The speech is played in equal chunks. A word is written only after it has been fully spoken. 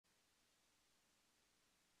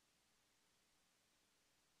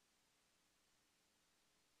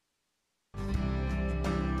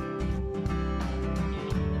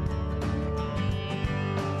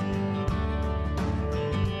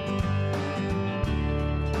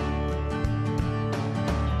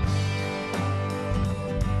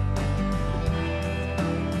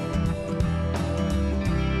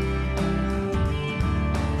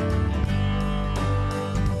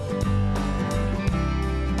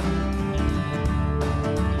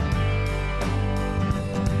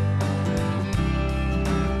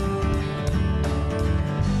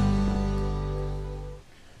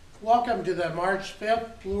Welcome to the March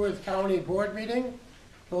 5th Blue Earth County Board meeting.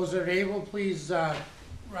 Those that are able, please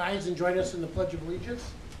rise and join us in the Pledge of Allegiance.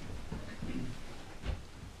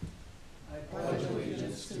 I pledge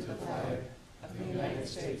allegiance to the flag of the United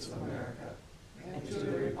States of America and to the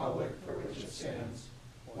republic for which it stands,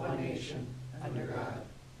 one nation, under God,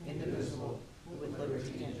 indivisible, with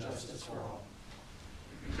liberty and justice for all.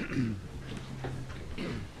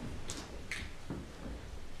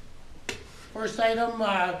 First item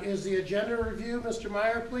is the agenda review. Mr.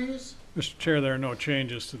 Meyer, please. Mr. Chair, there are no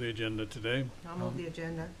changes to the agenda today. I'll move the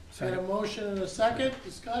agenda. Got a motion and a second.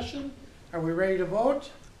 Discussion. Are we ready to vote?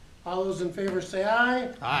 All those in favor say aye.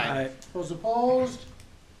 Aye. Those opposed?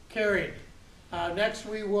 Carried. Next,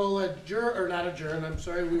 we will adjourn, or not adjourn, I'm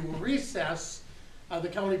sorry, we will recess the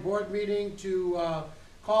county board meeting to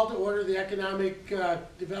call to order the Economic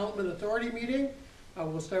Development Authority meeting.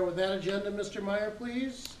 We'll start with that agenda. Mr. Meyer,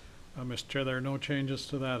 please. Mr. Chair, there are no changes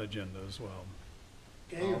to that agenda as well.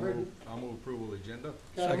 Okay, you've heard, I'll move approval of the agenda.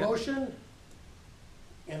 got a motion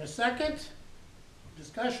and a second.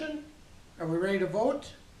 Discussion. Are we ready to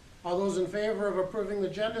vote? All those in favor of approving the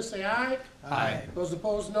agenda say aye. Aye. Those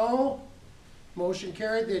opposed, no. Motion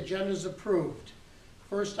carried. The agenda is approved.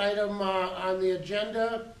 First item on the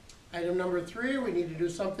agenda, item number 3, we need to do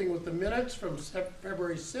something with the minutes from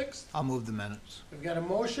February 6th. I'll move the minutes. We've got a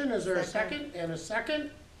motion. Is there a second? And a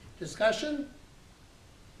second. Discussion.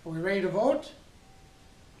 Are we ready to vote?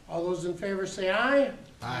 All those in favor say aye.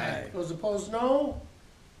 Aye. Those opposed, no.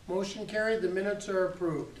 Motion carried. The minutes are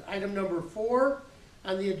approved. Item number 4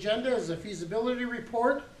 on the agenda is a feasibility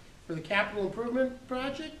report for the capital improvement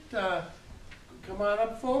project. Come on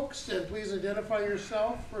up, folks, and please identify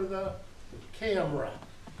yourself for the camera.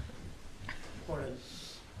 Morning.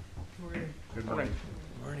 Good morning.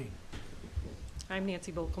 Morning. I'm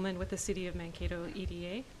Nancy Bokelman with the City of Mankato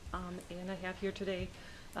EDA, and I have here today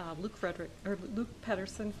Luke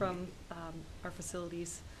Pedersen from our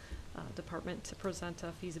Facilities Department to present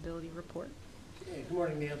a feasibility report. Okay, good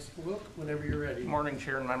morning, Nancy. Luke, whenever you're ready. Good morning,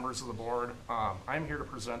 Chair and members of the board. I'm here to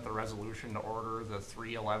present the resolution to order the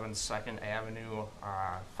 311 Second Avenue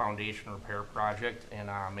Foundation Repair Project in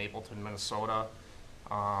Mapleton, Minnesota.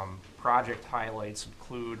 Project highlights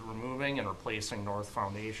include removing and replacing north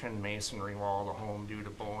foundation masonry wall of the home due to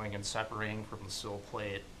bowing and separating from the sill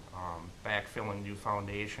plate, backfilling new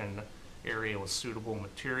foundation area with suitable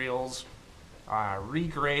materials,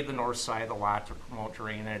 regrade the north side of the lot to promote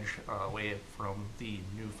drainage away from the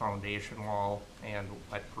new foundation wall, and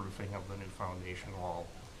wet proofing of the new foundation wall.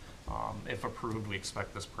 If approved, we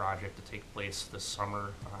expect this project to take place this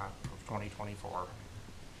summer of 2024.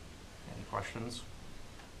 Any questions?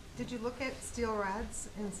 Did you look at steel rods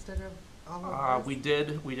instead of all of We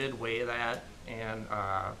did weigh that, and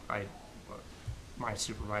my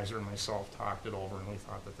supervisor and myself talked it over, and we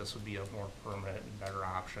thought that this would be a more permanent and better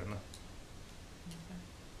option.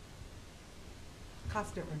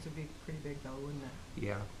 Cost difference would be pretty big though, wouldn't it?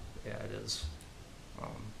 Yeah, it is.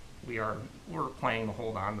 We're planning to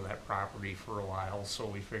hold on to that property for a while, so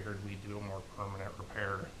we figured we'd do a more permanent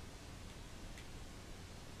repair.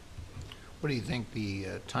 What do you think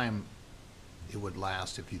the time it would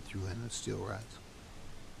last if you threw in the steel rods?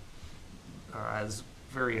 It's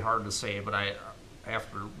very hard to say, but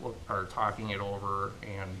after talking it over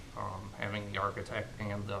and having the architect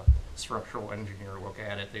and the structural engineer look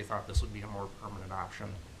at it, they thought this would be a more permanent option.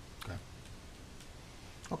 Okay.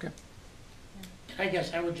 Okay. I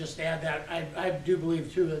guess I would just add that I do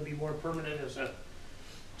believe too that it'd be more permanent as a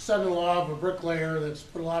son-in-law of a bricklayer that's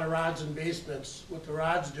put a lot of rods in basements. What the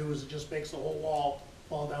rods do is it just makes the whole wall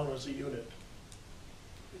fall down as a unit.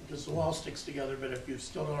 Because the wall sticks together, but if you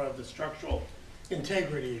still don't have the structural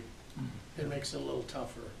integrity, it makes it a little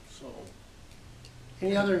tougher, so.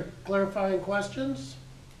 Any other clarifying questions?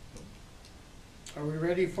 Are we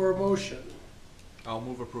ready for a motion? I'll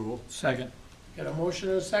move approval. Second. Got a motion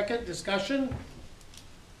and a second. Discussion?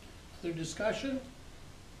 Other discussion?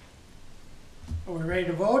 Are we ready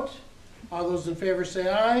to vote? All those in favor say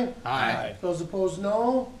aye. Aye. Those opposed,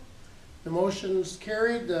 no. The motion's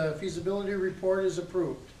carried. The feasibility report is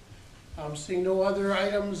approved. Seeing no other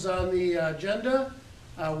items on the agenda,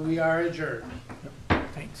 we are adjourned.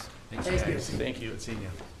 Thanks. Thank you. Thank you. Good seeing you.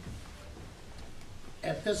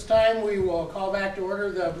 At this time, we will call back to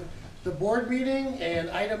order the board meeting, and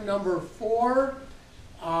item number 4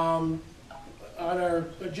 on our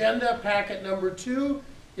agenda, packet number 2,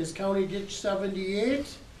 is County Ditch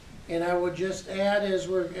 78. And I would just add, as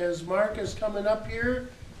Mark is coming up here,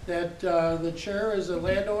 that the chair is a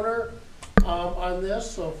landowner on this,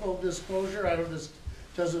 so full disclosure, this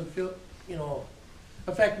doesn't feel,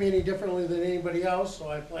 affect me any differently than anybody else, so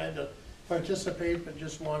I plan to participate, but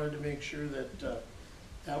just wanted to make sure that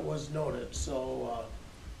that was noted. So,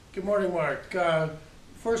 good morning, Mark.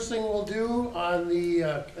 First thing we'll do on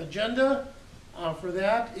the agenda for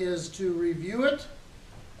that is to review it.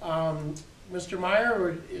 Mr.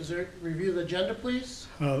 Meyer, is there, review the agenda, please?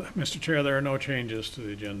 Mr. Chair, there are no changes to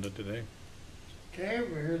the agenda today. Okay,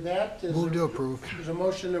 we heard that. Is Move to there- approve. There's a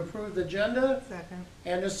motion to approve the agenda Second.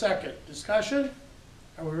 and a second. Discussion?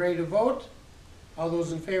 Are we ready to vote? All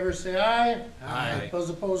those in favor say aye. Aye. Those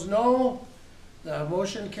opposed, no. The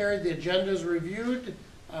motion carried, the agenda is reviewed.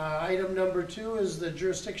 Item number 2 is the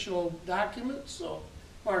jurisdictional document, so,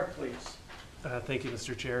 Mark, please. Thank you,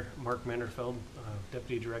 Mr. Chair. Mark Manderfeld,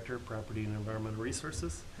 Deputy Director, Property and Environmental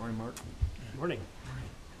Resources. Morning, Mark. Morning.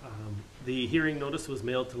 The hearing notice was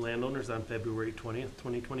mailed to landowners on February 20th,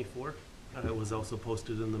 2024. It was also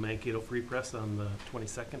posted in the Mankato Free Press on the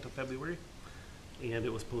 22nd of February. And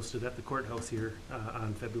it was posted at the courthouse here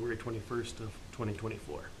on February 21st of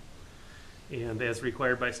 2024. And as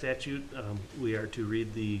required by statute, we are to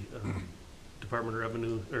read the Department of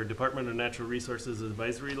Revenue, or Department of Natural Resources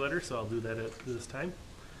advisory letter, so I'll do that at this time.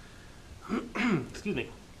 Excuse me.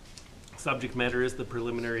 Subject matter is the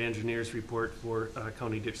preliminary engineer's report for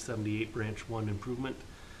County Ditch 78 Branch 1 improvement,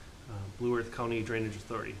 Blue Earth County Drainage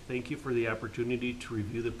Authority. Thank you for the opportunity to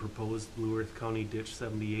review the proposed Blue Earth County Ditch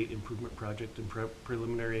 78 improvement project and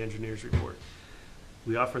preliminary engineer's report.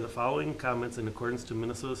 We offer the following comments in accordance to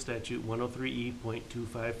Minnesota Statute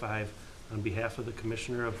 103E.255 on behalf of the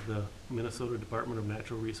Commissioner of the Minnesota Department of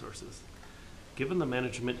Natural Resources. Given the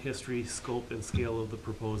management history, scope, and scale of the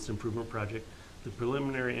proposed improvement project, the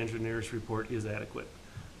preliminary engineer's report is adequate.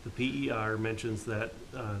 The PER mentions that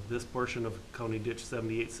this portion of County Ditch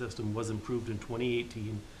 78 system was improved in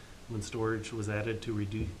 2018 when storage was added to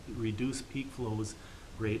reduce peak flows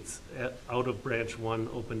rates out of Branch 1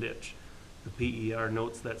 open ditch. The PER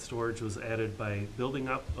notes that storage was added by building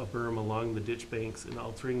up a berm along the ditch banks and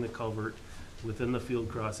altering the culvert within the field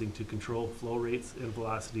crossing to control flow rates and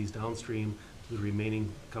velocities downstream to the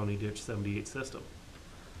remaining County Ditch 78 system.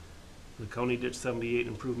 The County Ditch 78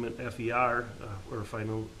 Improvement FER, or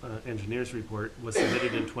Final Engineer's Report, was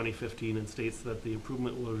submitted in 2015 and states that the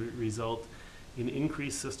improvement will result in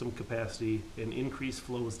increased system capacity and increased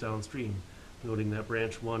flows downstream, noting that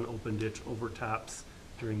Branch 1 open ditch overtops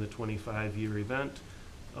during the 25-year event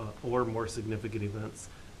or more significant events,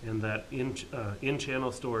 and that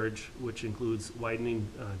in-channel storage, which includes widening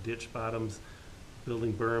ditch bottoms,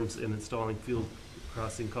 building berms, and installing field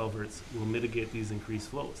crossing culverts, will mitigate these increased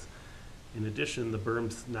flows. In addition, the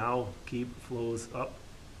berms now keep flows up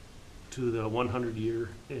to the 100-year,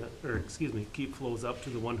 keep flows up to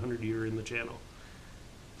the 100-year in the channel.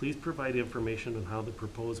 Please provide information on how the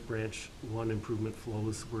proposed Branch 1 improvement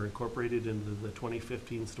flows were incorporated into the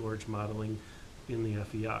 2015 storage modeling in the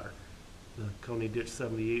FER. The County Ditch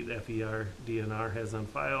 78 FER DNR has on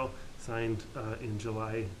file, signed in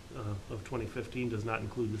July of 2015, does not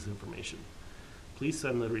include this information. Please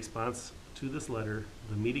send the response to this letter,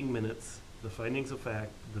 the meeting minutes, the findings of fact,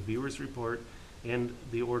 the viewer's report, and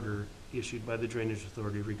the order issued by the Drainage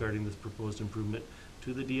Authority regarding this proposed improvement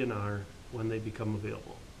to the DNR when they become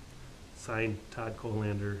available. Signed, Todd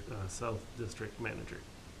Colander, South District Manager.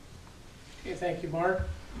 Okay, thank you, Mark.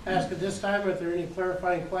 Ask at this time if there are any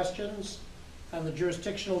clarifying questions on the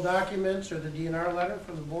jurisdictional documents or the DNR letter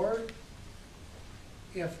from the board.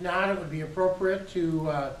 If not, it would be appropriate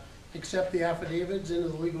to accept the affidavits into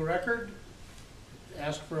the legal record.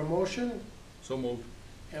 Ask for a motion. So moved.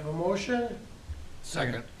 Have a motion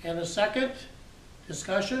Second. and a second.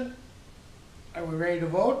 Discussion? Are we ready to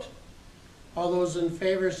vote? All those in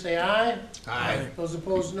favor say aye. Aye. Those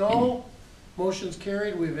opposed, no. Motion's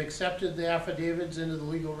carried. We've accepted the affidavits into the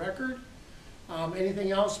legal record.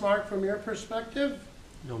 Anything else, Mark, from your perspective?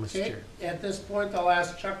 No, Mr. Okay, Chair. at this point, I'll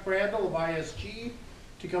ask Chuck Brandel of ISG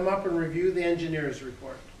to come up and review the engineer's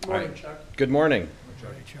report. Morning, Chuck. Good morning.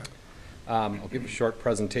 I'll give a short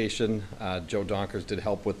presentation. Joe Donkers did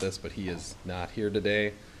help with this, but he is not here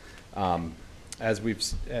today.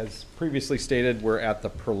 As previously stated, we're at the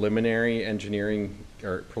preliminary engineering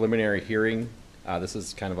or preliminary hearing. This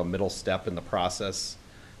is kind of a middle step in the process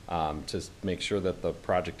to make sure that the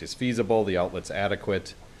project is feasible, the outlet's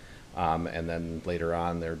adequate, and then later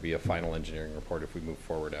on there'd be a final engineering report if we move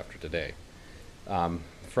forward after today.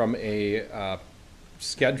 From a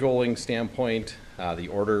scheduling standpoint, the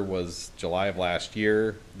order was July of last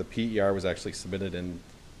year. The PER was actually submitted in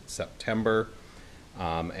September.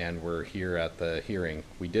 And we're here at the hearing.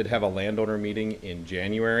 We did have a landowner meeting in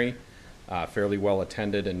January, fairly well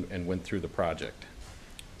attended, and went through the project.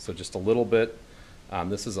 So just a little bit,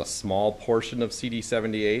 this is a small portion of CD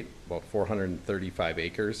 78, about 435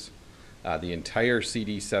 acres. The entire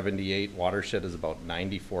CD 78 watershed is about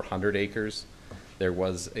 9,400 acres. There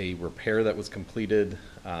was a repair that was completed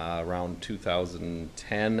around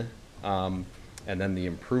 2010, and then the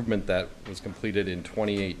improvement that was completed in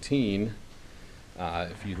 2018.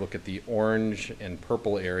 If you look at the orange and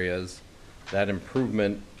purple areas, that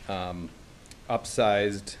improvement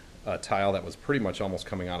upsized a tile that was pretty much almost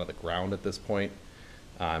coming out of the ground at this point.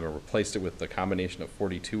 And replaced it with the combination of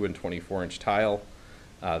 42 and 24-inch tile.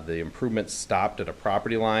 The improvement stopped at a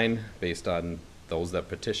property line based on those that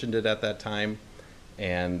petitioned it at that time.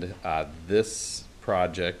 And this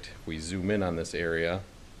project, if we zoom in on this area,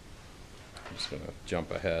 I'm just going to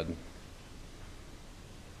jump ahead.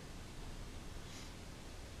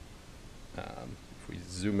 If we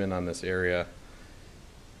zoom in on this area,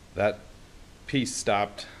 that piece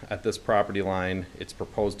stopped at this property line. It's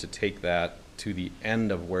proposed to take that to the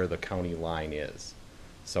end of where the county line is.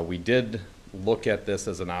 So we did look at this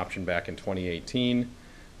as an option back in 2018.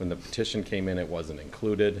 When the petition came in, it wasn't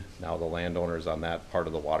included. Now the landowners on that part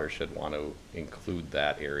of the watershed want to include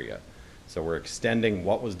that area. So we're extending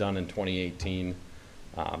what was done in 2018.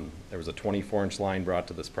 There was a 24-inch line brought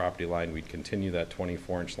to this property line. We'd continue that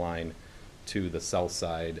 24-inch line to the south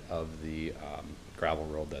side of the gravel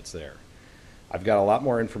road that's there. I've got a lot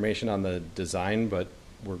more information on the design, but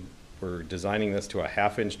we're designing this to a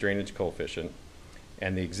 1/2-inch drainage coefficient,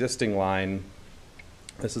 and the existing line,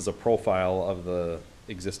 this is a profile of the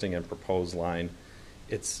existing and proposed line.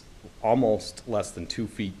 It's almost less than 2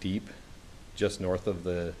 feet deep, just north of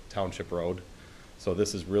the township road. So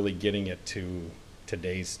this is really getting it to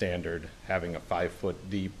today's standard, having a 5 foot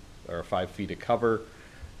deep or 5 feet of cover,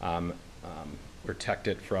 protect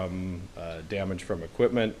it from damage from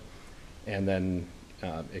equipment, and then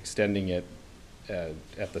extending it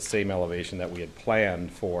at the same elevation that we had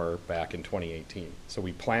planned for back in 2018. So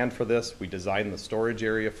we planned for this, we designed the storage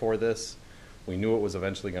area for this, we knew it was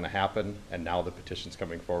eventually going to happen, and now the petition's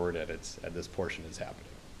coming forward and this portion is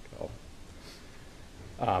happening.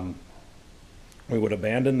 So, we would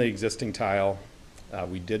abandon the existing tile.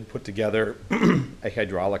 We did put together a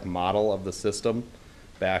hydraulic model of the system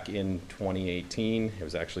back in 2018. It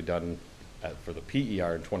was actually done for the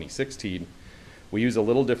PER in 2016. We use a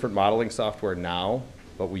little different modeling software now,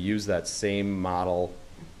 but we use that same model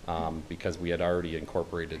because we had already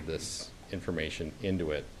incorporated this information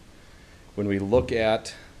into it. When we look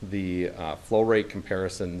at the flow rate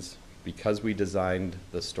comparisons, because we designed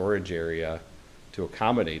the storage area to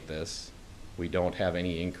accommodate this, we don't have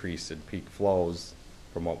any increase in peak flows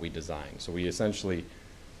from what we designed. So we essentially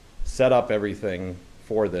set up everything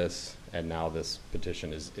for this, and now this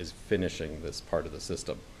petition is finishing this part of the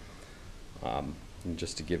system. And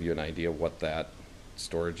just to give you an idea what that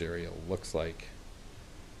storage area looks like,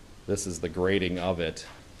 this is the grading of it.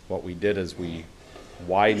 What we did is we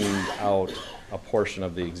widened out a portion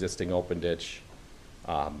of the existing open ditch,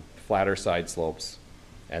 flatter side slopes,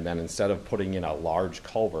 and then instead of putting in a large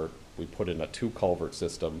culvert, we put in a 2-culvert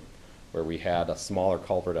system where we had a smaller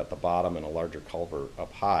culvert at the bottom and a larger culvert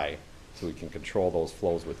up high, so we can control those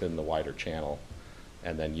flows within the wider channel,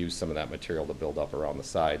 and then use some of that material to build up around the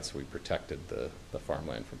sides, so we protected the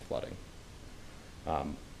farmland from flooding.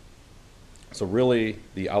 So really,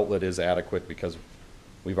 the outlet is adequate because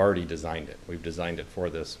we've already designed it. We've designed it for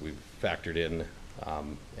this. We've factored in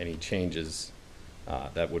any changes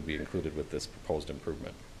that would be included with this proposed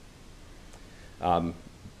improvement.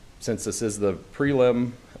 Since this is the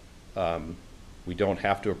prelim, we don't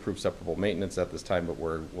have to approve separable maintenance at this time, but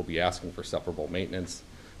we'll be asking for separable maintenance.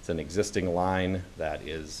 It's an existing line that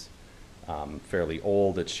is fairly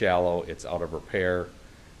old, it's shallow, it's out of repair,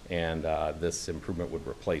 and this improvement would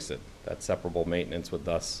replace it. That separable maintenance would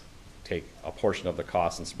thus take a portion of the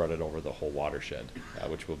cost and spread it over the whole watershed,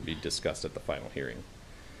 which will be discussed at the final hearing.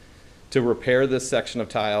 To repair this section of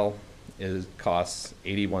tile, it costs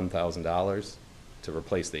 $81,000 to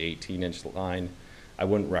replace the 18-inch line. I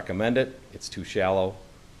wouldn't recommend it. It's too shallow.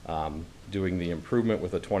 Doing the improvement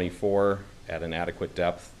with a 24 at an adequate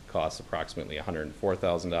depth costs approximately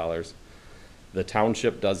 $104,000. The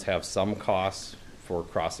township does have some costs for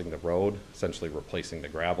crossing the road, essentially replacing the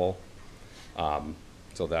gravel.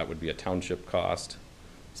 So that would be a township cost.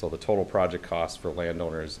 So the total project cost for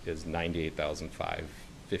landowners is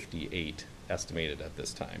 $98,558 estimated at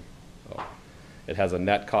this time. So it has a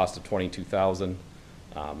net cost of $22,000.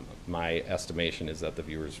 My estimation is that the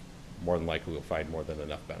viewers more than likely will find more than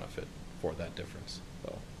enough benefit for that difference.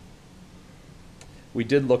 So we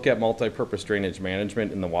did look at multi-purpose drainage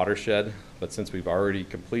management in the watershed, but since we've already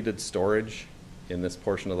completed storage in this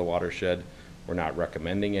portion of the watershed, we're not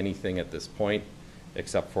recommending anything at this point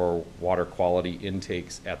except for water quality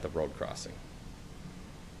intakes at the road crossing.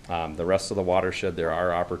 The rest of the watershed, there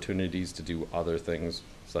are opportunities to do other things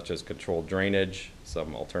such as controlled drainage,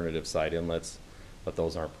 some alternative side inlets, but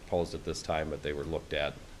those aren't proposed at this time, but they were looked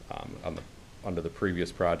at under the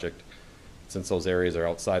previous project. Since those areas are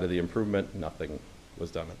outside of the improvement, nothing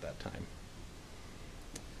was done at that time.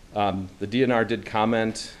 The DNR did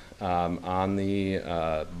comment on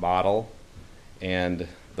the model, and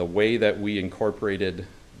the way that we incorporated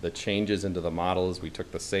the changes into the model is we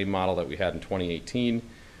took the same model that we had in 2018.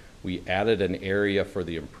 We added an area for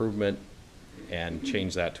the improvement and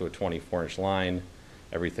changed that to a 24-inch line.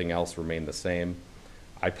 Everything else remained the same.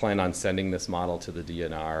 I plan on sending this model to the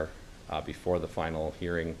DNR before the final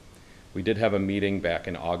hearing. We did have a meeting back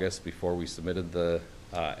in August before we submitted the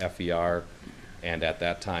FER, and at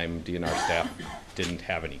that time, DNR staff didn't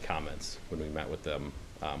have any comments when we met with them.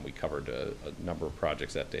 We covered a number of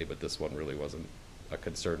projects that day, but this one really wasn't a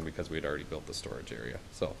concern because we had already built the storage area.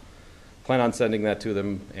 So plan on sending that to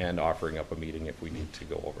them and offering up a meeting if we need to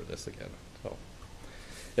go over this again. So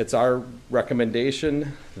it's our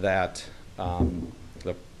recommendation that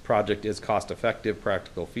the project is cost effective,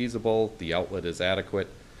 practical, feasible, the outlet is adequate,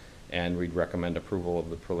 and we'd recommend approval of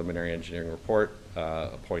the preliminary engineering report,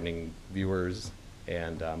 appointing viewers,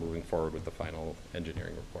 and moving forward with the final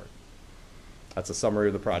engineering report. That's a summary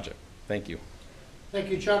of the project. Thank you. Thank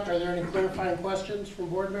you, Chuck. Are there any clarifying questions from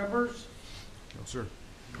board members? No, sir.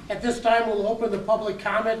 At this time, we'll open the public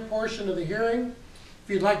comment portion of the hearing. If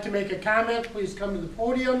you'd like to make a comment, please come to the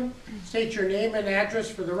podium, state your name and address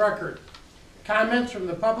for the record. Comments from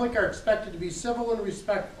the public are expected to be civil and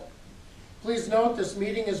respectful. Please note this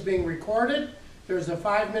meeting is being recorded. There's a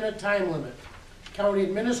 5-minute time limit. County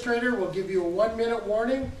administrator will give you a 1-minute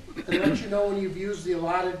warning and let you know when you've used the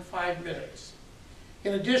allotted 5 minutes.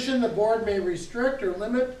 In addition, the board may restrict or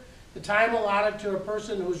limit the time allotted to a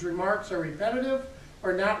person whose remarks are repetitive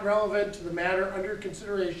or not relevant to the matter under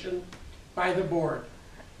consideration by the board.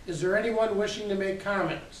 Is there anyone wishing to make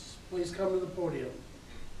comments? Please come to the podium.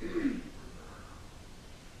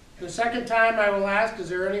 The second time I will ask, is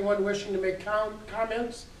there anyone wishing to make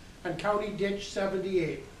comments on County Ditch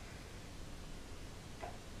 78?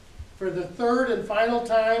 For the third and final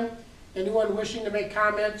time, anyone wishing to make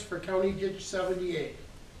comments for County Ditch 78?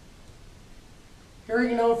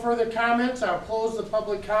 Hearing no further comments, I'll close the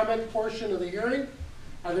public comment portion of the hearing.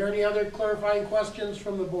 Are there any other clarifying questions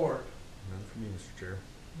from the board? None for me, Mr. Chair.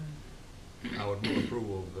 I would move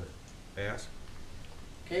approval of the ask.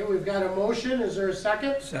 Okay, we've got a motion. Is there a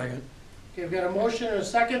second? Second. Okay, we've got a motion and a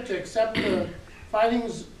second to accept the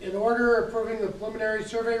findings in order, approving the preliminary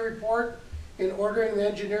survey report, and ordering the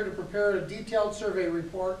engineer to prepare a detailed survey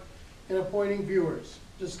report, and appointing viewers.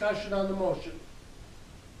 Discussion on the motion.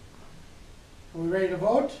 Are we ready to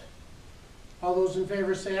vote? All those in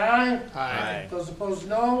favor say aye. Aye. Those opposed,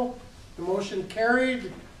 no. The motion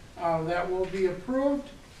carried. That will be approved.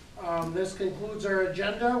 This concludes our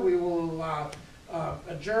agenda. We will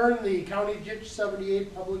adjourn the County Ditch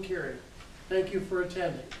 78 public hearing. Thank you for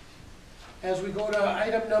attending. As we go to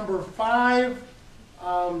item number 5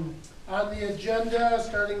 on the agenda,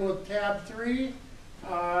 starting with tab 3,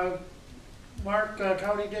 Mark,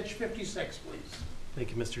 County Ditch 56, please.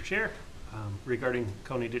 Thank you, Mr. Chair. Regarding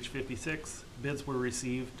County Ditch 56, bids were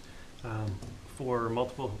received for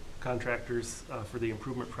multiple contractors for the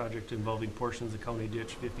improvement project involving portions of County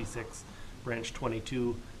Ditch 56, Branch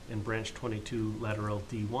 22, and Branch 22 lateral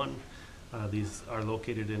D1. These are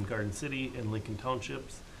located in Garden City and Lincoln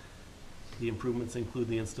Townships. The improvements include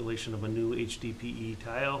the installation of a new HDPE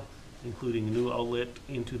tile, including a new outlet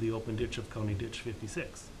into the open ditch of County Ditch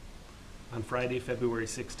 56. On Friday, February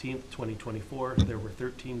 16th, 2024, there were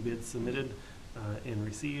 13 bids submitted and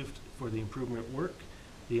received for the improvement work.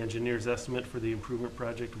 The engineer's estimate for the improvement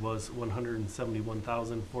project was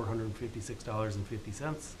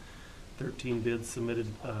 $171,456.50. 13 bids submitted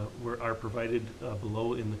are provided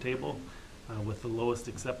below in the table, with the lowest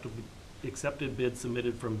accepted bid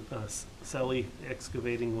submitted from Selly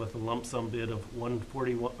Excavating with a lump sum bid of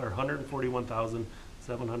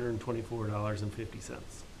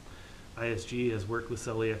 $141,724.50. ISG has worked with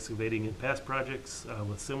Selly Excavating in past projects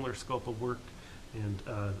with similar scope of work, and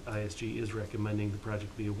ISG is recommending the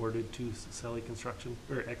project be awarded to Selly Construction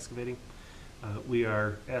or Excavating. We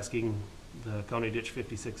are asking the County Ditch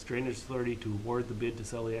 56 Drainage Authority to award the bid to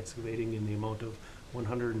Selly Excavating in the amount of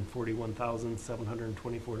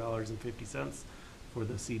 $141,724.50 for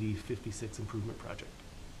the CD 56 improvement project.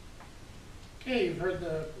 Okay, you've heard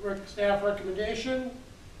the staff recommendation.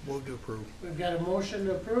 Move to approve. We've got a motion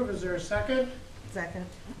to approve. Is there a second? Second.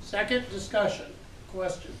 Second, discussion,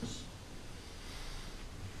 questions?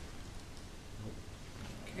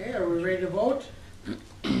 Okay, are we ready to vote?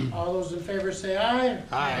 All those in favor say aye.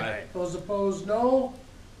 Aye. Those opposed, no.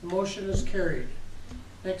 The motion is carried.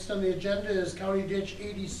 Next on the agenda is County Ditch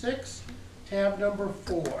 86, tab number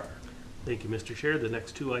 4. Thank you, Mr. Chair. The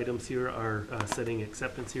next two items here are setting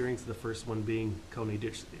acceptance hearings, the first one being County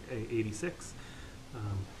Ditch 86.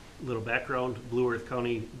 Little background, Blue Earth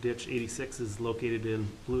County Ditch 86 is located in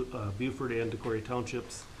Beaufort and Decorah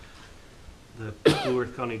Townships. The Blue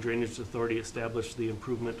Earth County Drainage Authority established the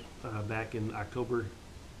improvement back in October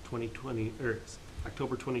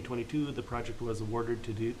 2022. The project was awarded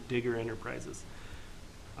to Digger Enterprises.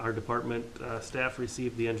 Our department staff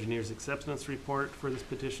received the engineer's acceptance report for this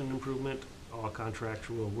petition improvement. All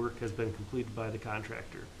contractual work has been completed by the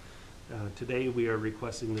contractor. Today, we are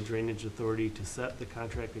requesting the Drainage Authority to set the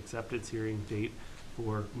contract acceptance hearing date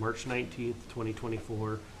for March 19th,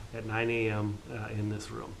 2024 at 9 a.m. In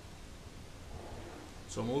this room.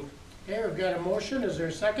 So moved. Okay, we've got a motion. Is there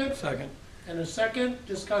a second? Second. And a second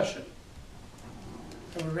discussion.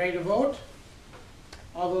 Are we ready to vote?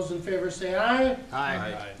 All those in favor say aye.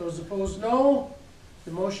 Aye. Those opposed, no.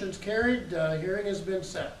 The motion's carried. Hearing has been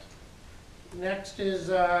set. Next is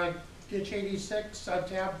Ditch 86,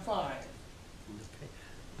 tab 5.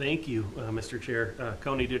 Thank you, Mr. Chair.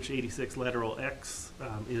 County Ditch 86 Lateral X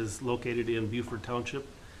is located in Beaufort Township.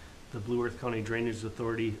 The Blue Earth County Drainage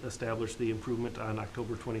Authority established the improvement on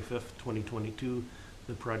October 25th, 2022.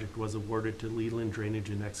 The project was awarded to Leland Drainage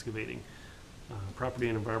and Excavating. Property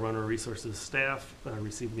and Environmental Resources staff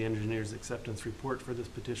received the engineer's acceptance report for this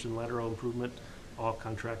petition lateral improvement. All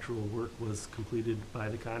contractual work was completed by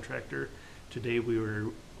the contractor. Today,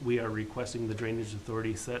 we are requesting the Drainage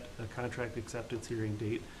Authority set a contract acceptance hearing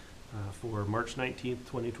date for March 19th,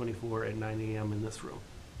 2024 at 9 a.m. in this room.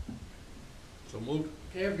 So moved.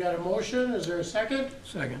 Okay, I've got a motion. Is there a second?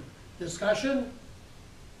 Second. Discussion?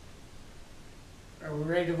 Are we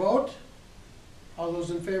ready to vote? All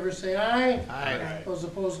those in favor say aye. Aye. Those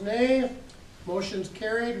opposed, nay. Motion's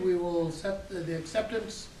carried. We will set the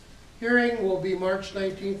acceptance hearing will be March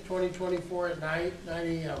 19th, 2024 at 9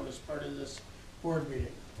 a.m. as part of this board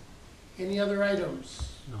meeting. Any other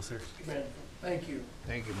items? No, sir. Thank you.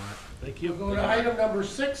 Thank you, Mark. Thank We'll you. go to item number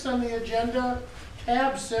 6 on the agenda,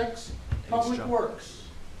 tab 6, Public Chuck. Works.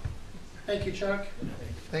 Thank you, Chuck.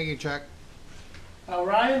 Thank you, Chuck.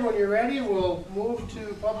 Ryan, when you're ready, we'll move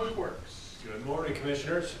to Public Works. Good morning,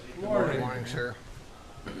 Commissioners. Good morning. Good morning, sir.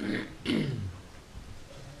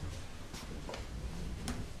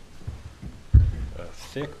 A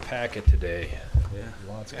thick packet today. Yeah.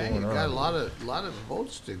 Lots Yeah, going you on. got a lot of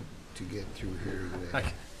votes to get through here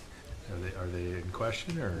today. Are they in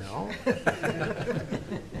question or? No?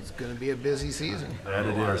 It's gonna be a busy season. That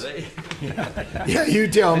it Are is. they? Yeah, you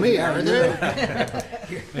tell me, are there?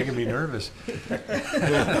 Making me nervous. It's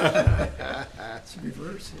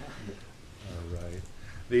reverse. All right.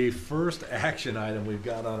 The first action item we've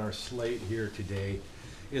got on our slate here today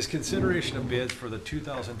is consideration of bids for the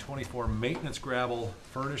 2024 maintenance gravel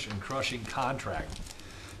furnish and crushing contract.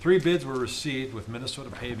 3 bids were received with Minnesota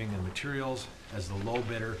Paving and Materials as the low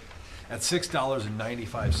bidder at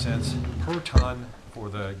 $6.95 per ton for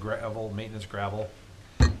the gravel, maintenance gravel,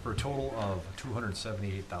 for a total of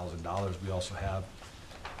 $278,000. We also have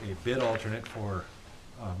a bid alternate for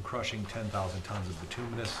crushing 10,000 tons of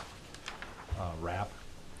bituminous wrap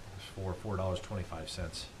for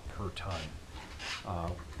 $4.25 per ton.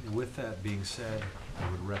 With that being said, I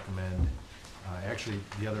would recommend, actually,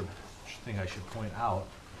 the other thing I should point out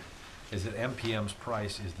is that MPM's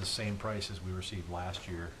price is the same price as we received last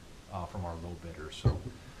year from our low bidders. So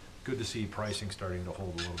good to see pricing starting to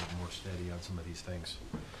hold a little bit more steady on some of these things.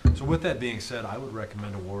 So with that being said, I would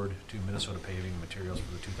recommend award to Minnesota Paving and Materials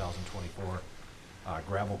for the 2024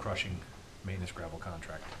 gravel crushing maintenance gravel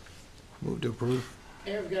contract. Move to approve.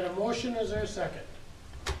 Okay, we've got a motion. Is there a second?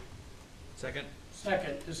 Second.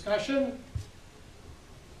 Second. Discussion?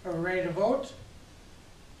 Are we ready to vote?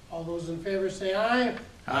 All those in favor say aye.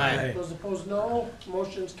 Aye. Those opposed, no.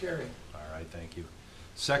 Motion's carried. All right, thank you.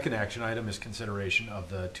 Second action item is consideration of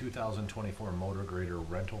the 2024 motor grader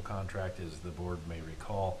rental contract. As the board may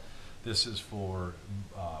recall, this is for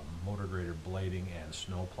motor grader blading and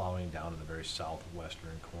snow plowing down in the very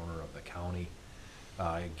southwestern corner of the county.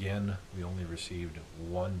 Again, we only received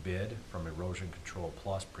 1 bid from Erosion Control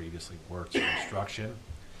Plus, previously Works Construction.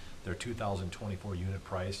 Their 2024 unit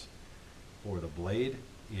price for the blade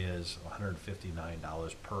is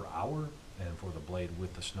 $159 per hour, and for the blade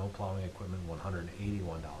with the snow plowing equipment, $181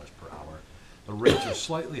 per hour. The rates are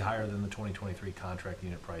slightly higher than the 2023 contract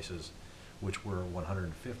unit prices, which were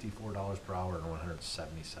 $154 per hour and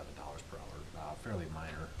 $177 per hour. Fairly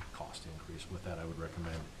minor cost increase. With that, I would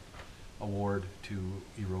recommend award to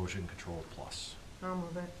Erosion Control Plus. I'll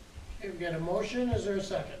move it. Okay, we've got a motion, is there a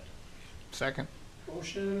second? Second?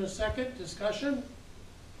 Motion and a second, discussion?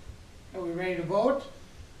 Are we ready to vote?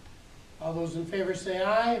 All those in favor say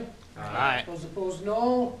aye. Aye. Those opposed,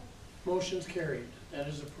 no. Motion's carried. That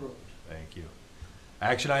is approved. Thank you.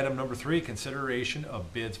 Action item number 3, consideration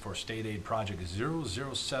of bids for state aid project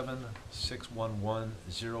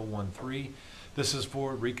 007611013. This is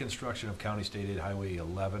for reconstruction of County State Aid Highway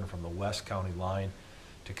 11 from the west county line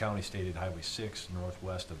to County State Aid Highway 6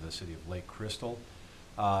 northwest of the city of Lake Crystal.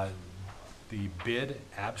 The bid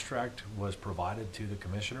abstract was provided to the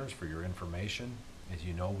commissioners for your information. As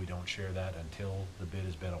you know, we don't share that until the bid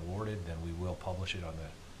has been awarded, then we will publish it on the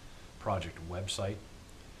project website.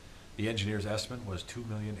 The engineer's estimate was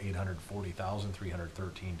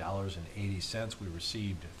 $2,840,313.80. We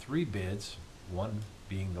received 3 bids, one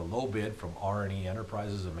being the low bid from R&E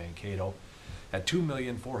Enterprises of Mankato at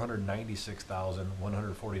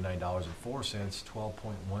 $2,496,149.04,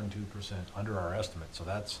 12.12% under our estimate. So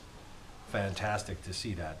that's fantastic to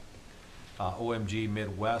see that. OMG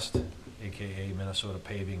Midwest, aka Minnesota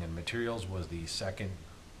Paving and Materials, was the second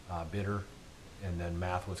bidder, and then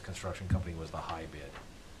Mathwitz Construction Company was the high bid.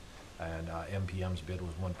 And MPM's bid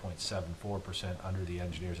was 1.74% under the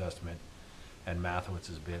engineer's estimate, and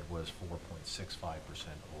Mathowitz's bid was 4.65%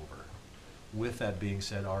 over. With that being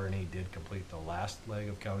said, R&E did complete the last leg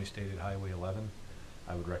of County State Aid Highway 11.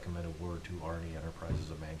 I would recommend award to R&E Enterprises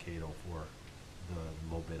of Mankato for the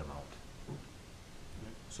low bid amount.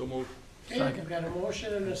 So moved. Okay, we've got a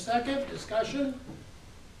motion and a second, discussion?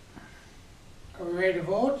 Are we ready to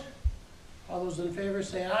vote? All those in favor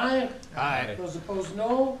say aye. Aye. Those opposed,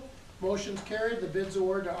 no. Motion's carried, the bid's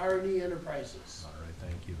award to R&E Enterprises. All right,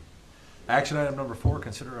 thank you. Action item number 4,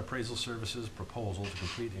 consider appraisal services proposal to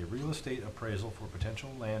complete a real estate appraisal for potential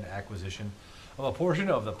land acquisition of a portion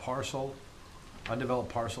of the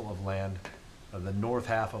undeveloped parcel of land of the north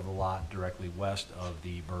half of the lot directly west of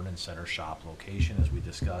the Vernon Center shop location, as we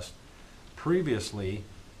discussed previously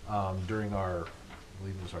during our, I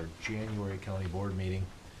believe it was our January county board meeting.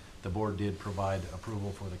 The board did provide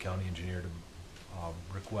approval for the county engineer to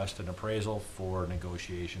request an appraisal for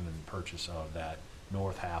negotiation and purchase of that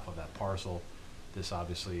north half of that parcel. This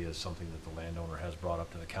obviously is something that the landowner has brought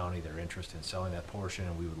up to the county, their interest in selling that portion,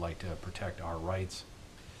 and we would like to protect our rights.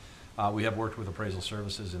 We have worked with appraisal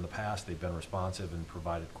services in the past. They've been responsive and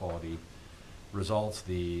provided quality results.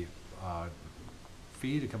 The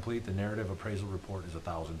fee to complete the narrative appraisal report is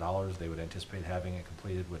 $1,000. They would anticipate having it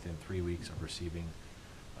completed within 3 weeks of receiving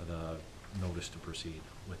the notice to proceed.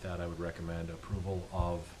 With that, I would recommend approval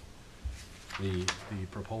of the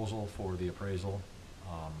proposal for the appraisal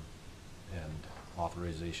and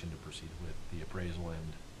authorization to proceed with the appraisal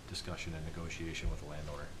and discussion and negotiation with the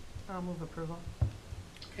landowner. I'll move approval.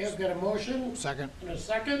 Okay, we've got a motion Second? and a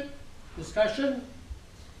second, discussion?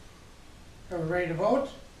 Are we ready to vote?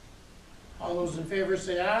 All those in favor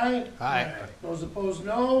say aye. Aye. Those opposed,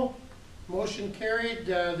 no. Motion carried,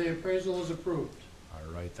 the appraisal is approved. All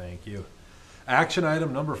right, thank you. Action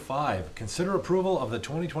item number 5, consider approval of the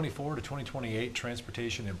 2024 to 2028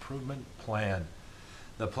 Transportation Improvement Plan.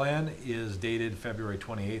 The plan is dated February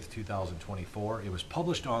 28th, 2024. It was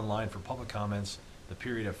published online for public comments the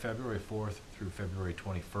period of February 4th through February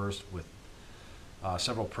 21st with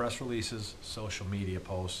several press releases, social media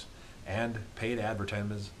posts, and paid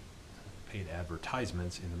advertisements in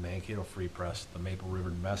the Mankato Free Press, the Maple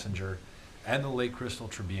River Messenger, and the Lake Crystal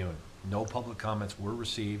Tribune. No public comments were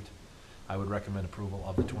received. I would recommend approval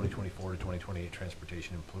of the 2024 to 2028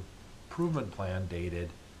 Transportation Improvement Plan dated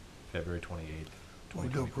February 28th, Move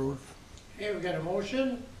to 2024. approve. Okay, we've got a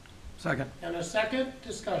motion Second. and a second,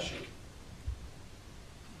 discussion.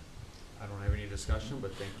 I don't have any discussion,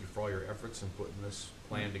 but thank you for all your efforts in putting this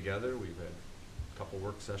plan together. We've had a couple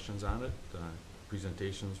work sessions on it,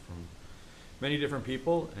 presentations from many different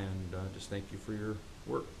people, and just thank you for your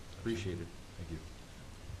work. Appreciate it. Thank you.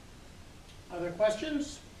 Other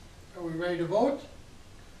questions? Are we ready to vote?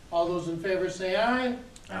 All those in favor say aye.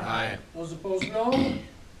 Aye. Those opposed, no.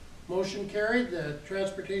 Motion carried, the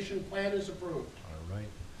transportation plan is approved. All right.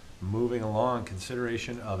 Moving along,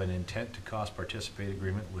 consideration of an intent to cost participate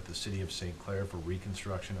agreement with the city of St. Clair for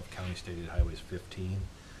reconstruction of County State Aid Highways 15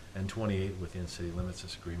 and 28 within city limits.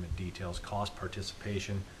 This agreement details cost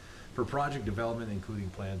participation for project development, including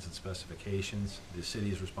plans and specifications. The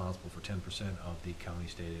city is responsible for 10% of the County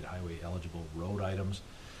State Aid Highway eligible road items,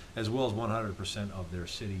 as well as 100% of their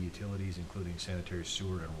city utilities, including sanitary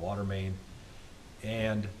sewer and water main.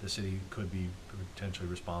 And the city could be potentially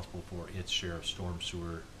responsible for its share of storm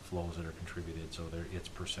sewer flows that are contributed, so its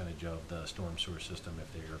percentage of the storm sewer system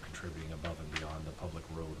if they are contributing above and beyond the public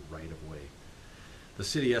road right of way. The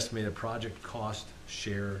city estimated project cost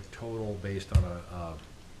share total based on a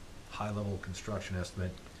high-level construction estimate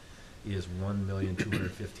is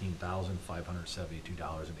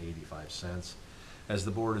 $1,215,572.85. As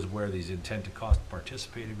the board is aware, these intent to cost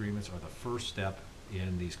participate agreements are the first step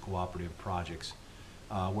in these cooperative projects,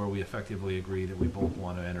 where we effectively agree that we both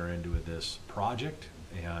want to enter into this project,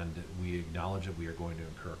 and we acknowledge that we are going to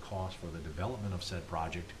incur costs for the development of said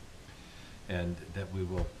project, and that we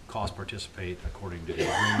will cost participate according to the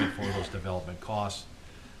agreement for those development costs.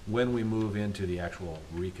 When we move into the actual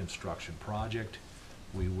reconstruction project,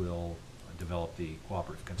 we will develop the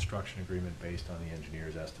cooperative construction agreement based on the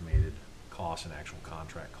engineer's estimated costs and actual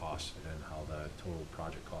contract costs, and how the total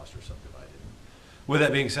project costs are subdivided. With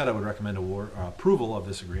that being said, I would recommend approval of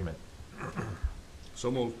this agreement.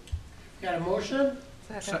 So moved. Got a motion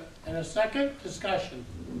Second. and a second, discussion.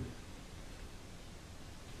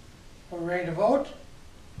 Are we ready to vote?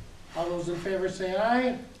 All those in favor say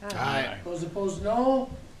aye. Aye. Those opposed, no.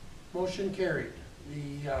 Motion carried.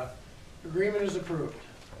 The agreement is approved.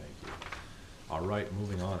 Thank you. All right,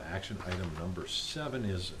 moving on. Action item number 7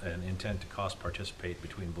 is an intent to cost participate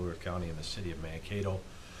between Blue Earth County and the city of Mankato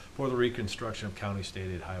for the reconstruction of County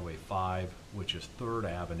State Aid Highway 5, which is 3rd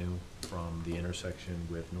Avenue from the intersection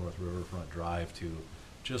with North Riverfront Drive to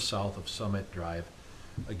just south of Summit Drive.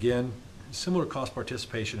 Again, similar cost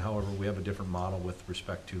participation, however, we have a different model with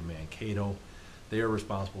respect to Mankato. They are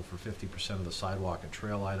responsible for 50% of the sidewalk and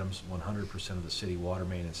trail items, 100% of the city water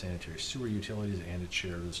main and sanitary sewer utilities, and its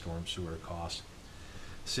share of the storm sewer costs.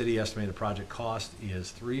 City estimated project cost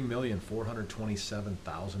is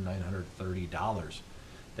 $3,427,930.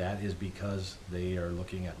 That is because they are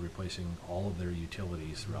looking at replacing all of their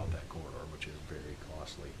utilities throughout that corridor, which is very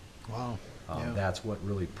costly. Wow. Yeah. That's what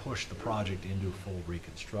really pushed the project into full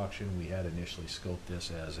reconstruction. We had initially scoped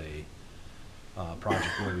this as a project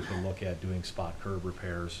where we could look at doing spot curb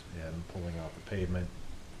repairs and pulling out the pavement,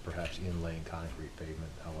 perhaps inlaying concrete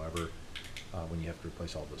pavement. However, when you have to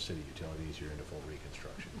replace all those city utilities, you're into full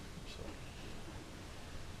reconstruction. So,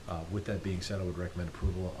 with that being said, I would recommend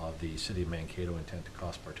approval of the City of Mankato intent to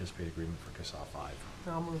cost participate agreement for CASA 5.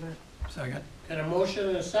 I'll move it. Second. Got a motion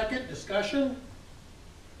and a second, discussion.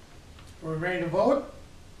 Are we ready to vote?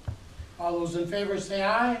 All those in favor say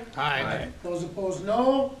aye. Aye. Those opposed,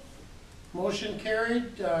 no. Motion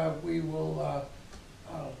carried. We will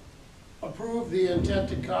approve the intent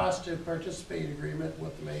to cost to participate agreement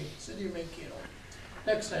with the City of Mankato.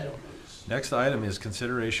 Next item, please. Next item is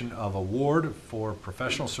consideration of award for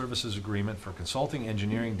professional services agreement for consulting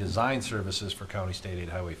engineering design services for County State Aid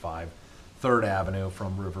Highway 5, 3rd Avenue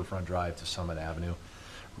from Riverfront Drive to Summit Avenue.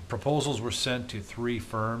 Proposals were sent to 3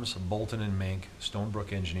 firms, Bolton and Mink,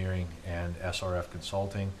 Stonebrook Engineering, and SRF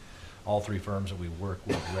Consulting. All 3 firms that we work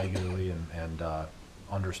with regularly and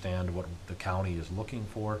understand what the county is looking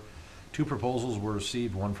for. 2 proposals were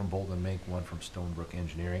received, one from Bolton and Mink, one from Stonebrook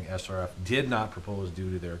Engineering. SRF did not propose due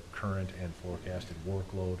to their current and forecasted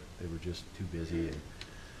workload. They were just too busy and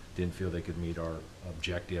didn't feel they could meet our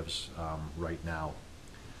objectives right now.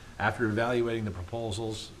 After evaluating the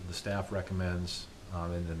proposals, the staff recommends,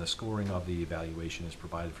 and then the scoring of the evaluation is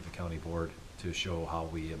provided for the county board to show how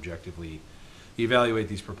we objectively evaluate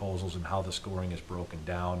these proposals and how the scoring is broken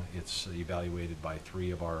down. It's evaluated by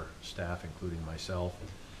 3 of our staff, including myself,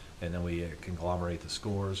 and then we conglomerate the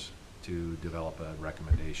scores to develop a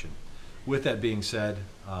recommendation. With that being said,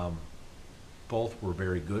 both were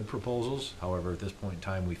very good proposals. However, at this point in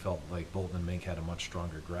time, we felt like Bolton and Mink had a much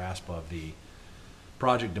stronger grasp of the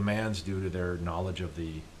project demands due to their knowledge of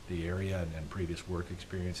the area and previous work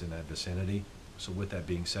experience in that vicinity. So with that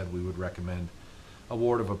being said, we would recommend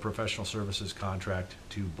award of a professional services contract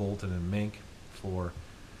to Bolton and Mink for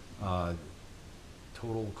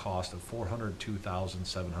total cost of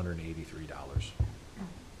 $402,783.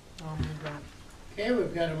 I'll move that. Okay,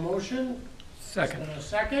 we've got a motion. Second. And a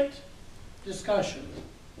second. Discussion.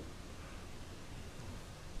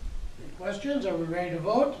 Any questions? Are we ready to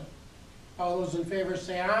vote? All those in favor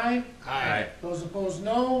say aye. Aye. Those opposed,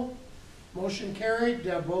 no. Motion carried.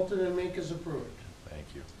 Bolton and Mink is approved.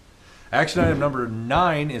 Thank you. Action item number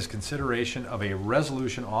 9 is consideration of a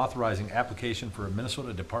resolution authorizing application for a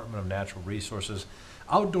Minnesota Department of Natural Resources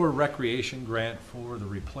outdoor recreation grant for the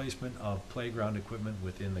replacement of playground equipment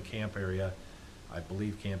within the camp area, I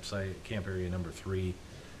believe camp area number 3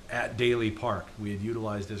 at Daly Park. We had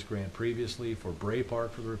utilized this grant previously for Bray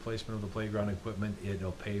Park for the replacement of the playground equipment.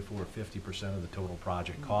 It'll pay for 50% of the total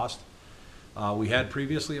project cost. We had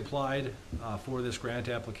previously applied for this grant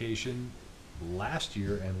application last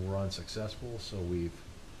year and were unsuccessful, so we've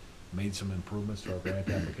made some improvements to our grant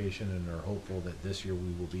application and are hopeful that this year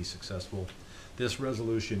we will be successful. This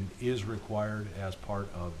resolution is required as part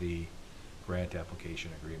of the grant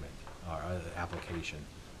application agreement, application.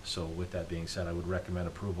 So with that being said, I would recommend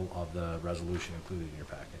approval of the resolution included in your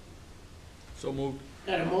packet. So moved.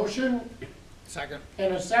 Got a motion Second.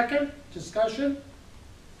 and a second, discussion?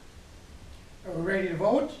 Are we ready to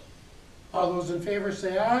vote? All those in favor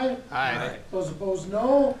say aye. Aye. Those opposed,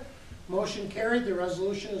 no. Motion carried, the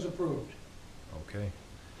resolution is approved. Okay.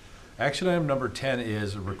 Action item number 10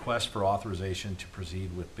 is a request for authorization to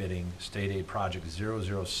proceed with bidding State Aid Project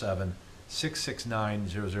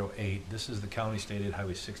 007-669-008. This is the County State Aid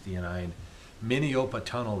Highway 69 Minneopa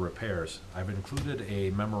Tunnel repairs. I've included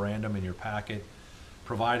a memorandum in your packet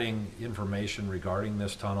providing information regarding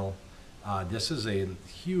this tunnel. This is a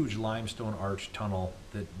huge limestone arch tunnel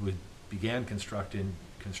that began construction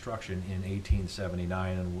in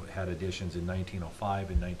 1879 and had additions in 1905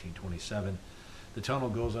 and 1927. The tunnel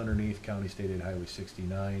goes underneath County State Aid Highway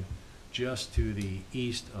 69, just to the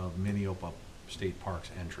east of Minneopa State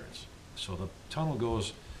Park's entrance. So the tunnel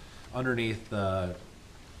goes underneath the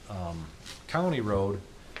county road,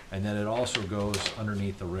 and then it also goes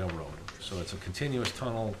underneath the railroad. So it's a continuous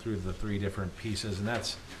tunnel through the three different pieces, and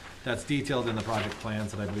that's detailed in the project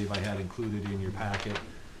plans that I believe I had included in your packet,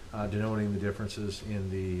 denoting the differences in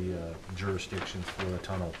the jurisdictions for the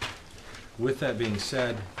tunnel. With that being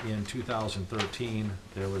said, in 2013,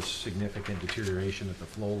 there was significant deterioration at the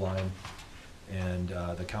flow line, and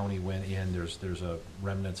the county went in. There's a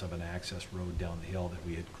remnants of an access road down the hill that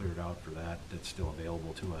we had cleared out for that's still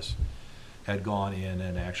available to us. Had gone in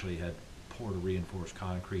and actually had poured a reinforced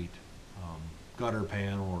concrete gutter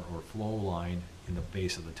pan or flow line in the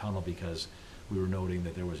base of the tunnel, because we were noting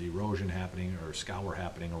that there was erosion happening or scour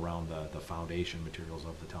happening around the foundation materials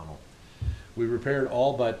of the tunnel. We repaired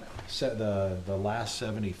all but the last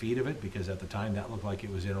 70 feet of it, because at the time that looked like it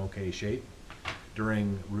was in okay shape.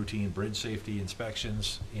 During routine bridge safety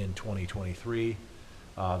inspections in 2023,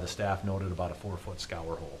 the staff noted about a 4-foot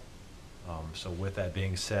scour hole. So with that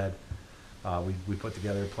being said, we put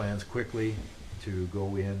together plans quickly to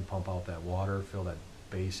go in, pump out that water, fill that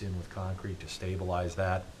base in with concrete to stabilize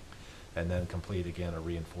that, and then complete again a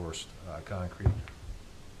reinforced concrete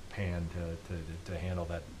pan to handle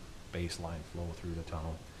that baseline flow through the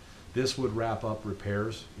tunnel. This would wrap up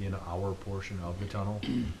repairs in our portion of the tunnel.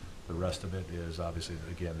 The rest of it is obviously,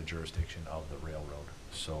 again, the jurisdiction of the railroad.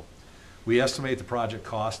 So we estimate the project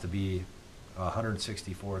cost to be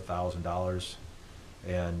 $164,000,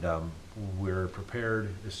 and we're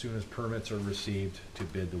prepared as soon as permits are received to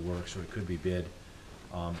bid the work. So it could be bid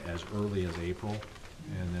as early as April,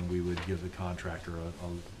 and then we would give the contractor a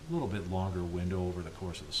little bit longer window over the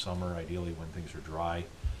course of the summer, ideally when things are dry,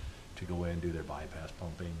 to go in, do their bypass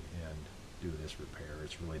pumping, and do this repair.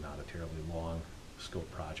 It's really not a terribly long scope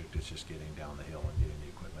project. It's just getting down the hill and getting the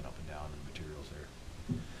equipment up and down and the materials there.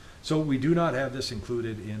 So we do not have this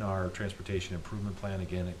included in our transportation improvement plan.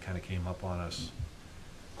 Again, it kind of came up on us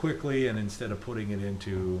quickly, and instead of putting it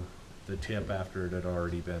into the tip after it had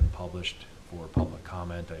already been published for public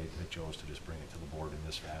comment, I chose to just bring it to the board in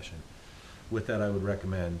this fashion. With that, I would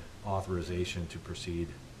recommend authorization to proceed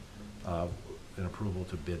and approval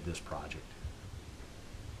to bid this project.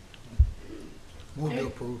 Move Okay, to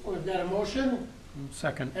approve. We've got a motion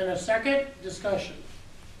Second. and a second, discussion.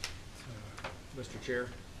 Mr. Chair,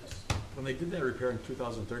 when they did that repair in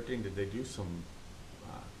 2013, did they do some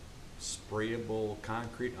sprayable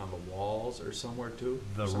concrete on the walls or somewhere too?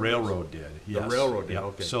 The railroad did, yes. The railroad did, Yep.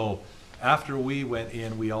 okay. So after we went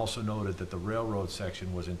in, we also noted that the railroad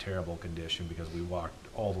section was in terrible condition because we walked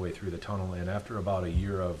all the way through the tunnel, and after about a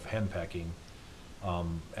year of henpecking,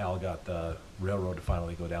 Al got the railroad to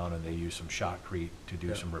finally go down, and they used some shotcrete to do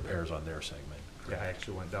Yeah. some repairs on their segment. Yeah, I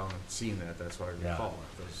actually went down and seen that. That's why I Yeah. recall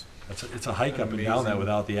it. It's a hike up and down that Amazing.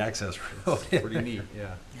 without the access road. It's pretty neat,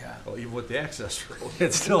 yeah. Yeah. Well, even with the access road.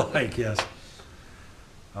 It's still a hike, yes.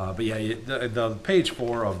 But yeah, the page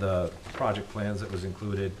 4 of the project plans that was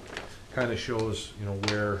included kind of shows,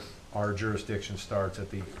 where our jurisdiction starts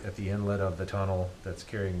at the inlet of the tunnel that's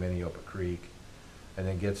carrying Minneopa Creek, and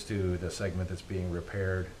then gets to the segment that's being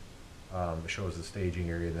repaired. It shows the staging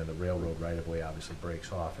area, and then the railroad right-of-way obviously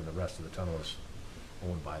breaks off, and the rest of the tunnel is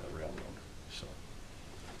owned by the railroad. So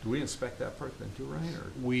Do we inspect that part then too, Ryan,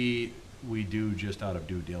 or? we do just out of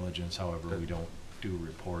due diligence. However, we don't do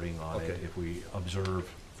reporting on it. Okay. If we observe.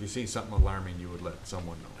 If you see something alarming, you would let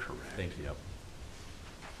someone know. Correct. Thank you. Yep.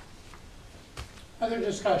 Other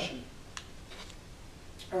discussion?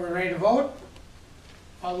 Are we ready to vote?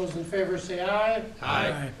 All those in favor say aye.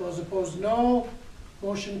 Aye. Those opposed, no.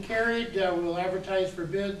 Motion carried. We'll advertise for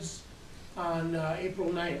bids on April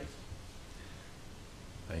 9th.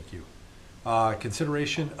 Thank you.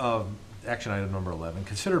 Consideration of action item number 11.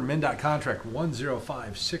 Consider MnDOT contract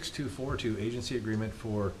 1056242 agency agreement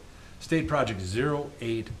for state project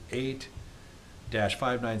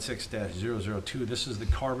 088-596-002. This is the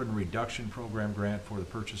carbon reduction program grant for the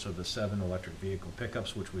purchase of the 7 electric vehicle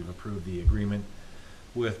pickups, which we've approved the agreement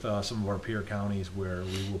with some of our peer counties where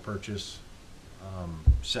we will purchase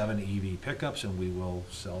 7 EV pickups and we will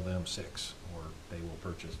sell them 6, or they will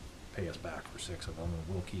pay us back for 6 of them, and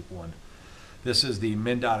we'll keep 1. This is the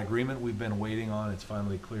MnDOT agreement we've been waiting on. It's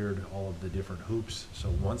finally cleared all of the different hoops. So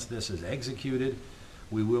once this is executed,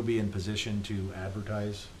 we will be in position to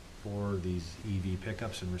advertise for these EV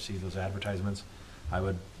pickups and receive those advertisements. I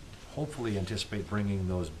would hopefully anticipate bringing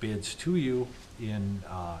those bids to you in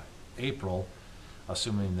April,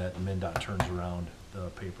 assuming that MnDOT turns around the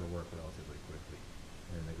paperwork relatively quickly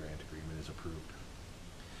and the grant agreement is approved.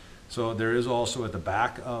 So there is also at the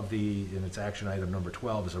back of in its action item number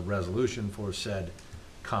 12 is a resolution for said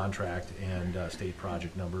contract and state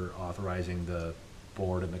project number authorizing the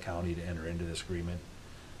board and the county to enter into this agreement.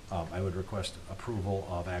 I would request approval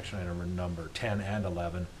of action item number 10 and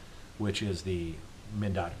 11, which is the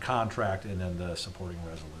MnDOT contract and then the supporting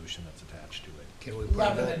resolution that's attached to it. Can we put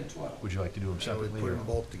 11 them and 12. Would you like to do them both, can we separately? put or- them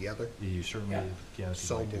both together? You certainly Yeah. can if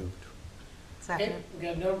So you'd like to. moved. Okay, Second. we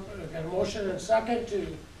got a motion and second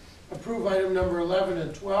to approve item number 11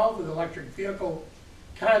 and 12 with electric vehicle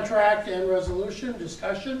contract and resolution.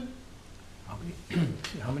 Discussion?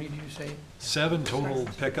 How many do you say? 7 total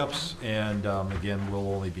pickups, and again, we'll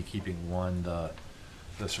only be keeping 1. The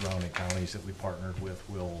surrounding counties that we partnered with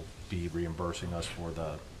will be reimbursing us for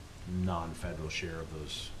the non-federal share of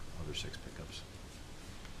those other 6 pickups.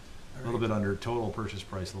 A little bit under, total purchase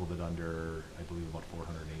price, a little bit under, I believe, about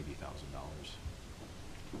 $480,000.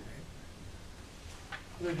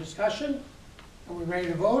 Other discussion? Are we ready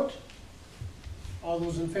to vote? All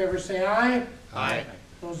those in favor say aye. Aye.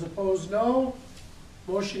 Those opposed, no.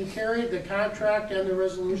 Motion carried. The contract and the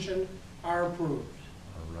resolution are approved.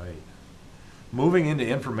 All right. Moving into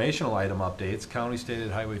informational item updates, County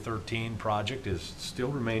Stated Highway 13 project is still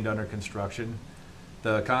remained under construction.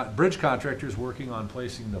 The bridge contractor is working on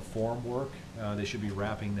placing the form work. They should be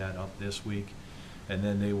wrapping that up this week, and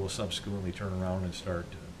then they will subsequently turn around and start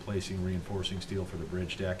placing reinforcing steel for the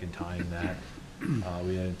bridge deck and tying that.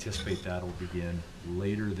 We anticipate that will begin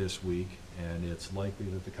later this week, and it's likely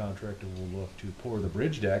that the contractor will look to pour the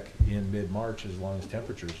bridge deck in mid-March as long as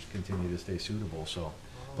temperatures continue to stay suitable. So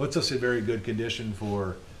puts us in very good condition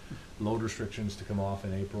for load restrictions to come off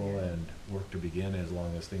in April and work to begin as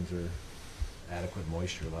long as things are adequate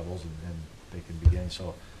moisture levels and they can begin.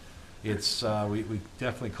 So it's, we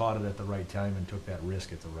definitely caught it at the right time and took that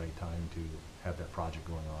risk at the right time to have that project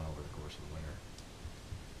going on over the course of the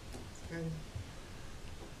winter. Good.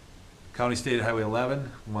 County Stated Highway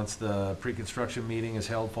 11, once the pre-construction meeting is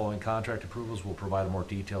held following contract approvals, we'll provide a more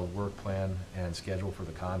detailed work plan and schedule for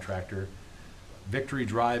the contractor. Victory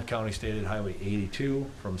Drive, County Stated Highway 82,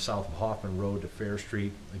 from south of Hoffman Road to Fair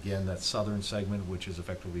Street. Again, that southern segment, which is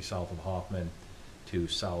effectively south of Hoffman to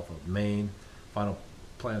south of Main. Final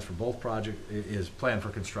plans for both projects is planned for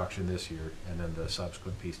construction this year, and then the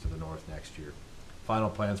subsequent piece to the north next year. Final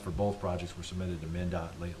plans for both projects were submitted to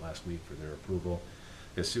MnDOT late last week for their approval.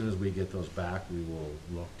 As soon as we get those back, we will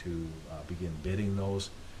look to begin bidding those.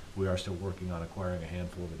 We are still working on acquiring a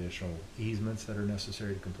handful of additional easements that are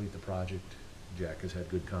necessary to complete the project. Jack has had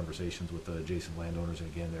good conversations with the adjacent landowners, and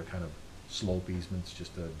again, they're kind of slope easements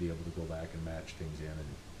just to be able to go back and match things in and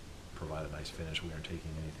provide a nice finish. We aren't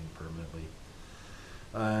taking anything permanently.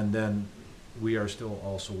 And then we are still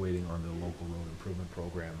also waiting on the local road improvement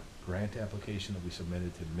program grant application that we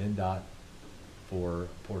submitted to MnDOT for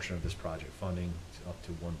a portion of this project funding. Up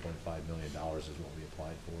to $1.5 million is what we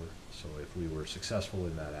applied for. So if we were successful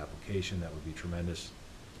in that application, that would be tremendous.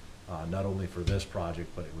 Not only for this project,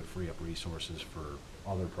 but it would free up resources for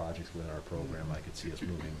other projects within our program. I could see us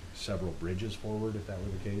moving several bridges forward if that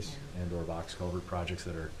were the case, and or box culvert projects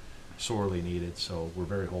that are sorely needed. So we're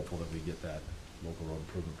very hopeful that we get that local road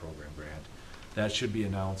improvement program grant. That should be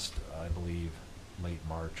announced, I believe, late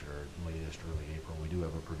March or latest early April. We do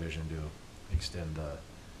have a provision to extend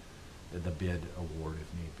the bid award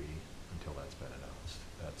if need be until that's been announced.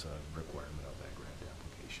 That's a requirement of that grant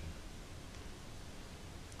application.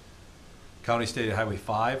 County Stated Highway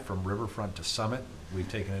 5 from Riverfront to Summit. We've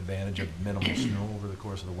taken advantage of minimal snow over the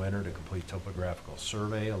course of the winter to complete topographical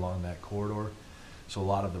survey along that corridor. So a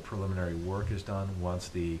lot of the preliminary work is done. Once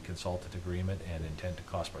the consultant agreement and intent to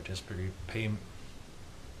cost participate,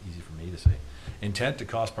 intent to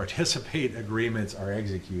cost participate agreements are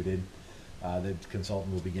executed, The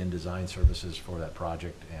consultant will begin design services for that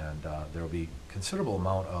project, and there will be considerable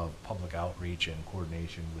amount of public outreach and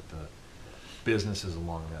coordination with the businesses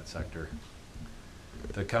along that sector.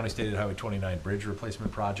 The County State Highway 29 bridge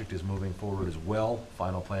replacement project is moving forward as well.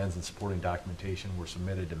 Final plans and supporting documentation were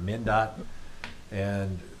submitted to MnDOT,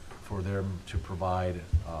 and for them to provide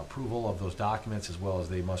approval of those documents, as well as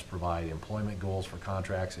they must provide employment goals for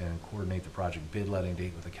contracts and coordinate the project bid letting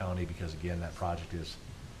date with the county, because again, that project is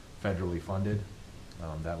federally funded.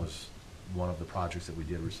 That was one of the projects that we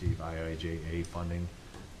did receive IIJA funding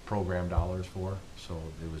program dollars for, so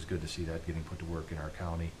it was good to see that getting put to work in our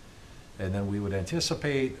county. And then we would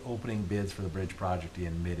anticipate opening bids for the bridge project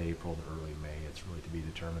in mid-April to early May. It's really to be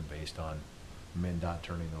determined based on MnDOT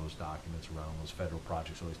turning those documents around. Those federal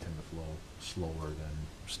projects always tend to flow slower than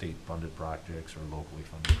state-funded projects or locally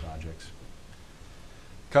funded projects.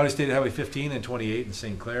 County State Highway 15 and 28 in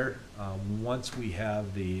St. Clair. Once we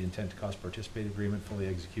have the intent to cost participate agreement fully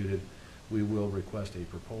executed, we will request a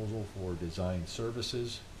proposal for design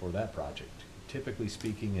services for that project. Typically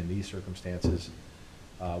speaking, in these circumstances,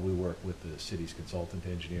 we work with the city's consultant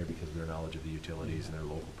engineer because of their knowledge of the utilities and their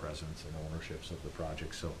local presence and ownerships of the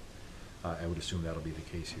project. So I would assume that'll be the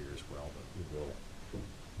case here as well, but we will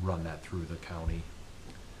run that through the county.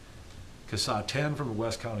 CSAH 10 from the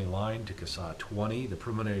West County line to CSAH 20. The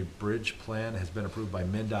preliminary bridge plan has been approved by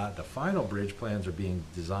MnDOT. The final bridge plans are being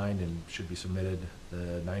designed and should be submitted,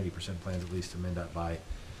 the 90% plans at least, to MnDOT by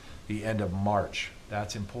the end of March.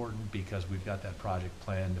 That's important because we've got that project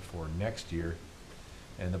planned for next year,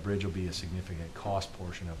 and the bridge will be a significant cost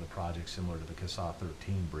portion of the project, similar to the CSAH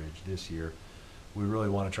 13 bridge this year. We really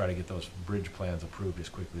want to try to get those bridge plans approved as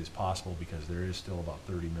quickly as possible because there is still about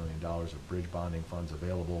 $30 million of bridge bonding funds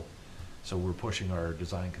available. So we're pushing our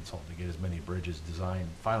design consultant to get as many bridges designed,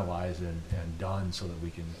 finalized, and done so that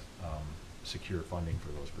we can secure funding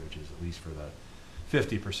for those bridges, at least for the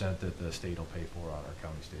 50% that the state will pay for on our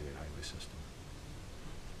county state aid highway system.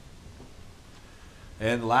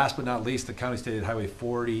 And last but not least, the County State Highway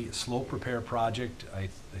 40 slope repair project. I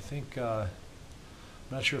think, I'm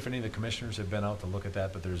not sure if any of the commissioners have been out to look at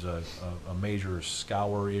that, but there's a major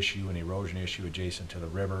scour issue, an erosion issue adjacent to the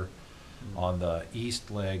river on the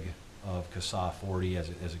east leg of CSAH 40 as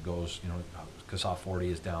it goes. You know, CSAH 40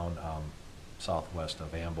 is down southwest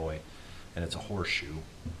of Amboy, and it's a horseshoe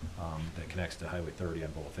that connects to Highway 30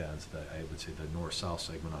 on both ends. I would say the north-south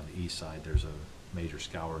segment on the east side, there's a major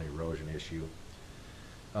scour and erosion issue.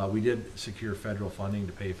 We did secure federal funding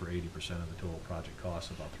to pay for 80% of the total project cost,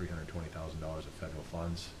 about $320,000 of federal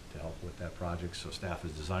funds to help with that project. So staff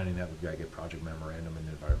is designing that. We've got to get project memorandum and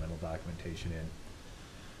environmental documentation in.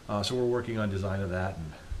 So we're working on design of that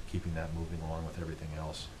and keeping that moving along with everything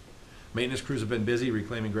else. Maintenance crews have been busy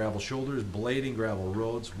reclaiming gravel shoulders, blading gravel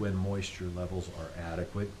roads when moisture levels are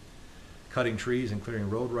adequate, cutting trees and clearing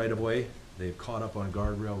road right-of-way. They've caught up on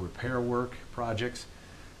guardrail repair work projects.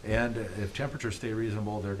 And if temperatures stay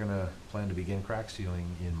reasonable, they're going to plan to begin crack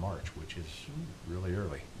sealing in March, which is really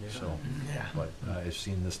early. Yeah. So, yeah. But I've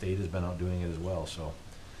seen the state has been out doing it as well. So,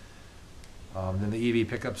 then the EV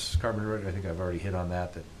pickups, carbon direct, I think I've already hit on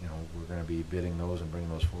that. That we're going to be bidding those and bringing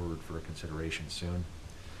those forward for consideration soon.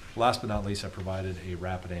 Last but not least, I provided a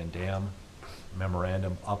Rapidan Dam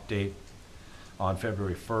memorandum update on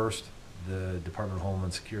February 1st. The Department of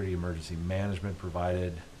Homeland Security Emergency Management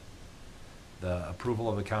provided the approval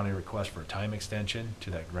of the county request for a time extension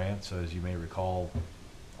to that grant. So as you may recall,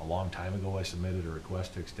 a long time ago I submitted a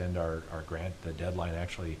request to extend our grant. The deadline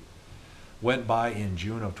actually went by in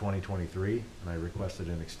June of 2023, and I requested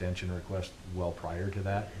an extension request well prior to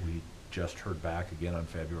that. We just heard back again on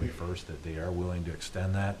February 1st that they are willing to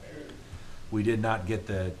extend that. We did not get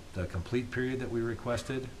the complete period that we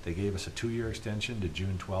requested. They gave us a 2-year extension to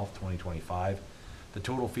June 12th, 2025. The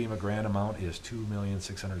total FEMA grant amount is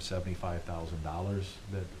 $2,675,000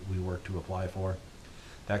 that we work to apply for.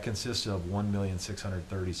 That consists of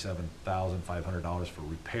 $1,637,500 for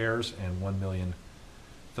repairs and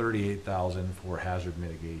 $1,038,000 for hazard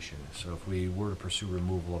mitigation. So if we were to pursue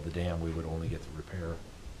removal of the dam, we would only get the repair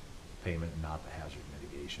payment, not the hazard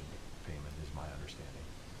mitigation payment, is my understanding.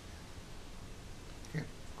 Okay.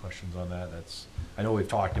 Questions on that? I know we've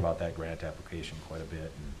talked about that grant application quite a bit,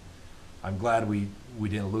 and I'm glad we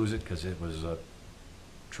didn't lose it because it was a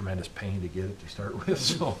tremendous pain to get it to start with.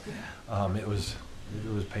 So it was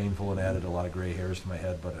painful and added a lot of gray hairs to my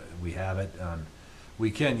head, but we have it.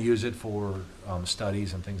 We can use it for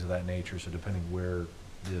studies and things of that nature. So depending where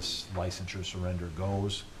this licensure surrender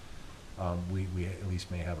goes, we at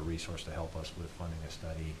least may have a resource to help us with funding a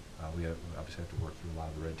study. We obviously have to work through a lot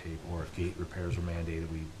of the red tape, or if gate repairs are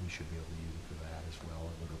mandated, we should be able to use it for that as well.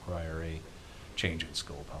 It would require a change in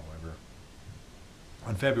scope, however.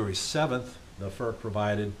 On February 7th, the FERC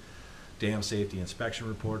provided dam safety inspection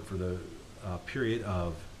report for the period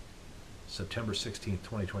of September 16th,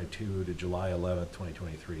 2022 to July 11th,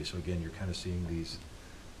 2023. So again, you're kind of seeing these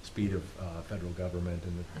speed of federal government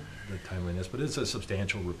and the timeliness, but it's a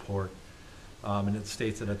substantial report. And it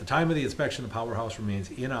states that at the time of the inspection, the powerhouse remains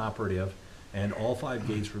inoperative and all 5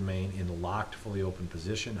 gates remain in locked, fully open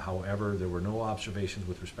position. However, there were no observations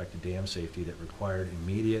with respect to dam safety that required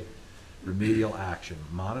immediate remedial action.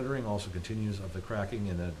 Monitoring also continues of the cracking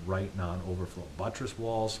in the right non-overflow buttress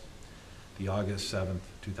walls. The August 7th,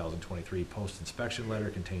 2023 post-inspection letter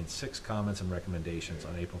contains 6 comments and recommendations.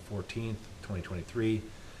 On April 14th, 2023,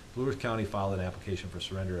 Blue Earth County filed an application for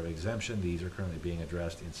surrender of exemption. These are currently being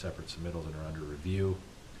addressed in separate submittals and are under review.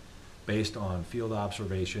 Based on field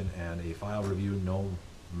observation and a file review, no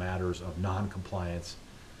matters of non-compliance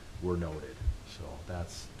were noted. So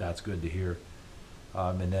that's good to hear.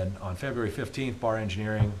 And then on February 15th, Bar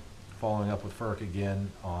Engineering, following up with FERC again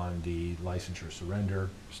on the licensure surrender.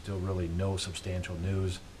 Still really no substantial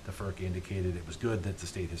news. The FERC indicated it was good that the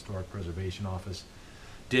State Historic Preservation Office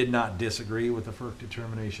did not disagree with the FERC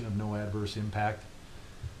determination of no adverse impact.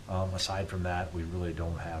 Aside from that, we really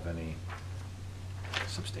don't have any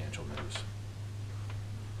substantial news.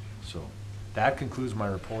 So that concludes my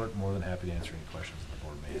report. More than happy to answer any questions the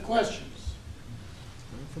board may Any have. questions?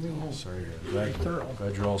 Sorry,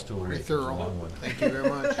 glad you're all still awake. Very It was a thorough. long one. Thank you very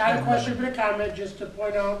much. Not a question, but a comment, just to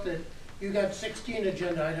point out that you got 16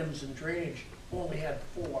 agenda items in drainage, only had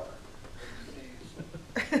 4.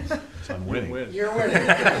 So I'm winning. You're winning.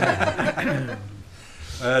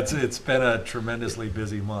 It's been a tremendously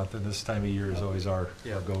busy month, and this time of year is always our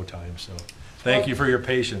go time, so thank you for your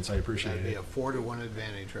patience, I appreciate That'd be it. a 4-to-1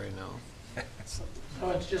 advantage right now. So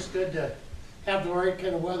it's just good to have the right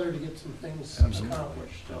kind of weather to get some things Absolutely.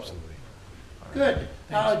 accomplished. So. Absolutely. Good.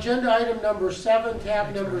 Agenda item number 7,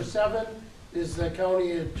 tab number 7, is the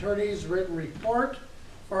county attorney's written report.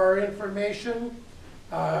 For our information,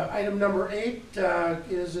 item number 8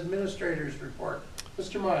 is administrator's report.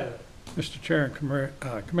 Mr. Meyer. Mr. Chair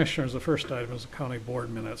and Commissioners, the first item is the county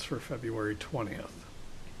board minutes for February 20th.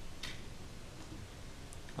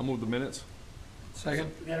 I'll move the minutes.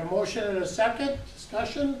 Second? We got a motion and a second.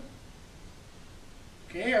 Discussion?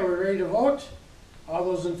 Okay, are we ready to vote? All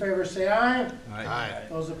those in favor say aye. Aye.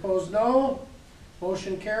 Those opposed, no.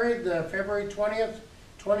 Motion carried. The February 20th,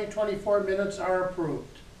 2024 minutes are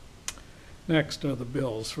approved. Next are the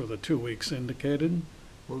bills for the 2 weeks indicated.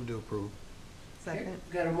 Move to approve. Second.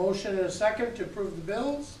 Got a motion and a second to approve the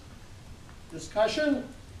bills. Discussion?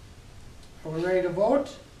 Are we ready to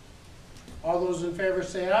vote? All those in favor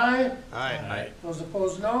say aye. Aye. Those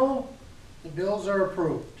opposed, no. The bills are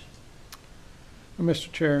approved.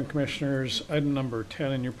 Mr. Chair and Commissioners, item number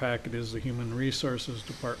 10 in your packet is the Human Resources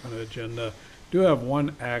Department agenda. Do have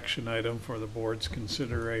one action item for the board's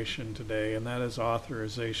consideration today, and that is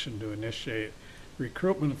authorization to initiate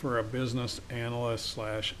recruitment for a business analyst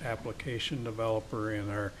 / application developer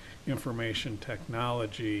in our information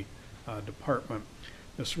technology department.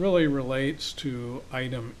 This really relates to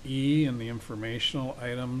item E in the informational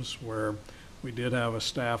items, where we did have a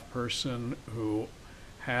staff person who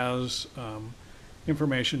has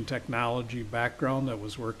information technology background that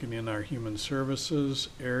was working in our human services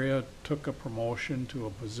area, took a promotion to a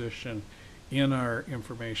position in our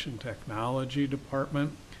information technology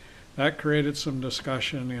department. That created some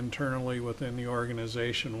discussion internally within the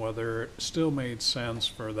organization whether it still made sense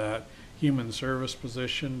for that human service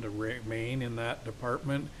position to remain in that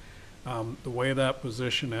department. The way that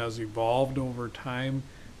position has evolved over time,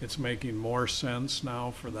 it's making more sense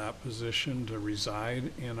now for that position to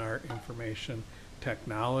reside in our information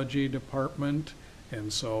technology department.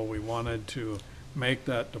 And so we wanted to make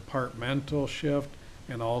that departmental shift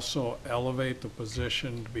and also elevate the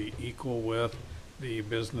position to be equal with the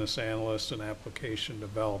business analyst and application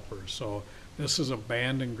developer. So this is a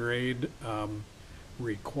band and grade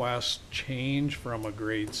request change from a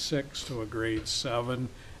grade 6 to a grade 7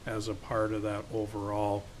 as a part of that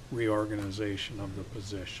overall reorganization of the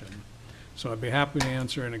position. So I'd be happy to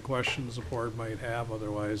answer any questions the board might have,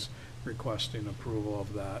 otherwise requesting approval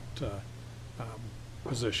of that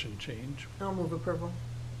position change. I'll move approval.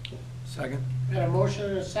 Second? Got a motion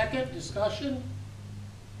and a second. Discussion?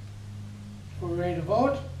 Are we ready to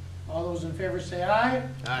vote? All those in favor say aye.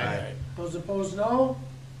 Aye. Those opposed, no.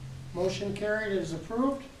 Motion carried is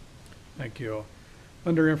approved. Thank you.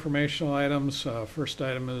 Under informational items, first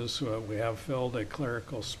item is we have filled a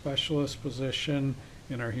clerical specialist position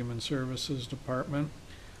in our human services department.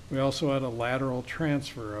 We also had a lateral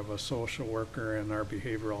transfer of a social worker in our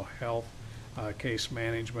behavioral health case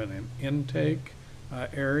management and intake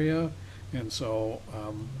area. And so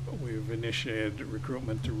we've initiated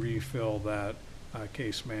recruitment to refill that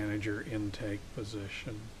case manager intake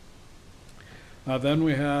position. Then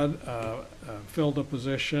we had filled a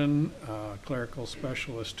position, clerical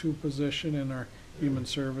specialist 2 position in our human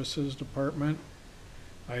services department.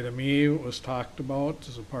 Item E was talked about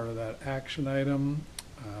as a part of that action item.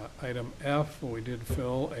 Item F, we did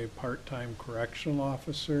fill a part-time correctional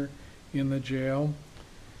officer in the jail.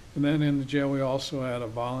 And then in the jail, we also had a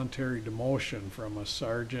voluntary demotion from a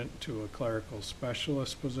sergeant to a clerical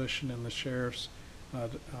specialist position in the sheriff's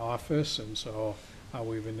office. And so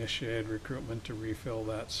we've initiated recruitment to refill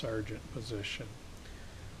that sergeant position.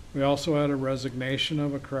 We also had a resignation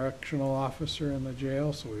of a correctional officer in the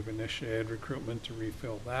jail, so we've initiated recruitment to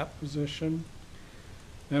refill that position.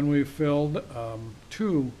 Then we filled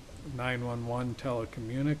 2 911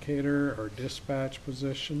 telecommunicator or dispatch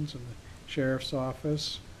positions in the sheriff's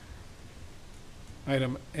office.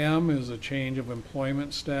 Item M is a change of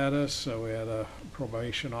employment status. So we had a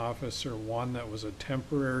probation officer 1 that was a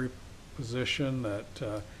temporary position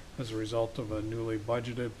that as a result of a newly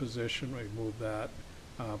budgeted position, we moved that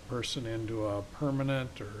person into a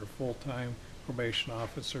permanent or full-time probation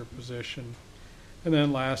officer position. And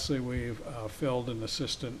then lastly, we've filled an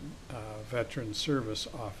assistant veteran service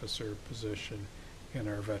officer position in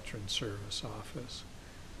our veteran service office.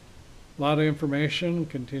 A lot of information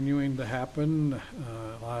continuing to happen,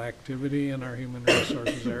 a lot of activity in our human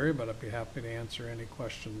resources area, but I'd be happy to answer any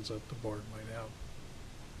questions that the board might have.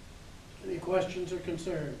 Any questions or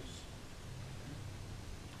concerns?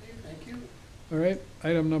 Okay, thank you. All right,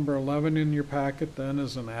 item number 11 in your packet then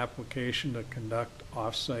is an application to conduct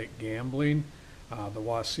off-site gambling. The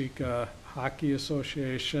Waseca Hockey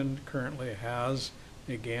Association currently has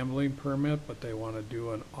a gambling permit, but they want to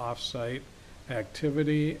do an off-site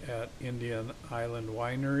activity at Indian Island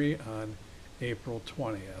Winery on April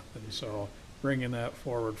 20th. And so bringing that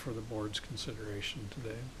forward for the board's consideration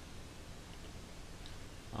today.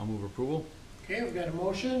 I'll move approval. Okay, we've got a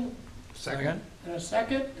motion Second? and a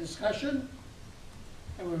second. Discussion.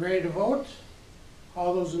 Are we ready to vote?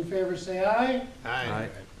 All those in favor say aye. Aye.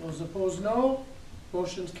 Those opposed, no.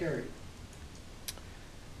 Motion's carried.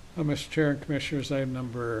 Mr. Chair and Commissioners, item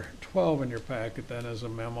number 12 in your packet then is a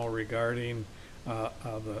memo regarding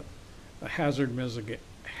the hazard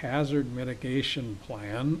mitigation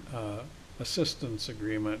plan assistance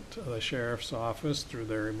agreement. The Sheriff's Office, through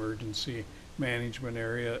their emergency management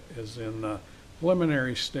area, is in the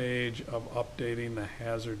preliminary stage of updating the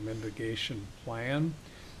hazard mitigation plan.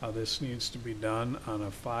 This needs to be done on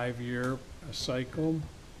a 5-year cycle,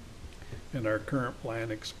 and our current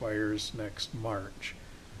plan expires next March.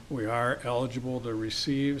 We are eligible to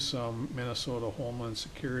receive some Minnesota Homeland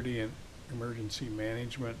Security and Emergency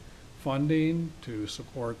Management funding to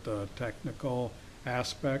support the technical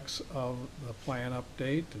aspects of the plan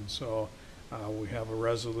update, and so we have a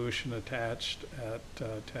resolution attached at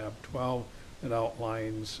tab 12 that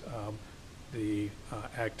outlines the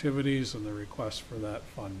activities and the request for that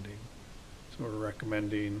funding. So we're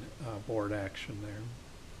recommending board action there.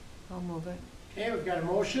 I'll move it. Okay, we've got a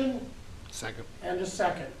motion Second? and a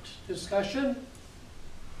second. Discussion.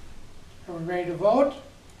 Are we ready to vote?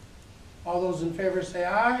 All those in favor say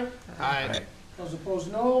aye. Aye. Those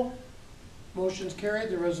opposed, no. Motion's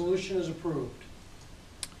carried. The resolution is approved.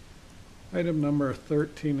 Item number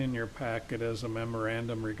 13 in your packet is a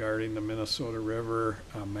memorandum regarding the Minnesota River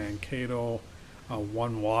Mankato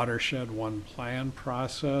One Watershed, One Plan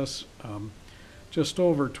process. Just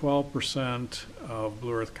over 12% of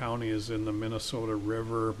Blue Earth County is in the Minnesota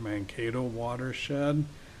River Mankato watershed.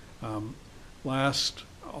 Last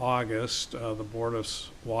August, the Board of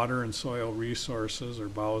Water and Soil Resources, or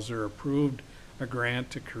Bowser, approved a grant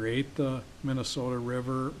to create the Minnesota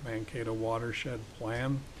River Mankato Watershed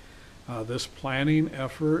Plan. This planning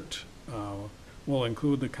effort will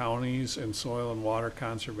include the counties and soil and water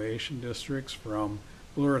conservation districts from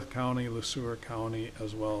Blue Earth County, LeSueur County,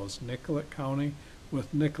 as well as Nicollet County,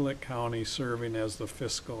 with Nicollet County serving as the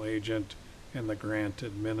fiscal agent and the grant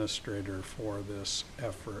administrator for this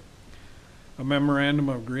effort. A memorandum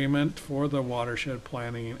of agreement for the watershed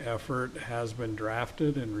planning effort has been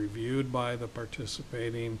drafted and reviewed by the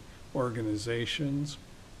participating organizations.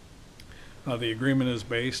 The agreement is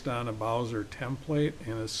based on a Bowser template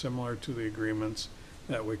and is similar to the agreements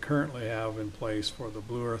that we currently have in place for the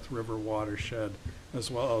Blue Earth River watershed, as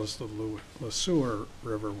well as the LeSueur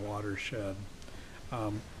River watershed.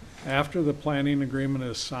 After the planning agreement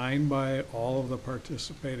is signed by all of the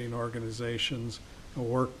participating organizations, a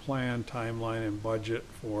work plan, timeline, and budget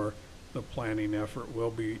for the planning effort will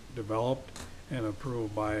be developed and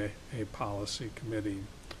approved by a policy committee.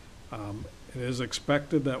 It is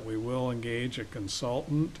expected that we will engage a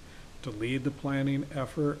consultant to lead the planning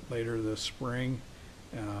effort later this spring,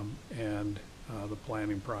 and the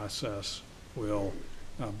planning process will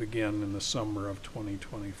begin in the summer of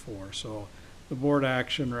 2024. So the board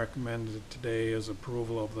action recommended today is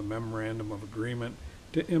approval of the memorandum of agreement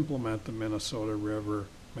to implement the Minnesota River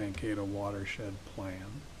Mankato Watershed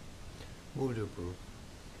Plan. Move to approve.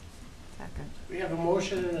 Second. We have a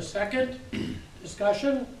motion and a second.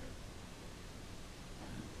 Discussion?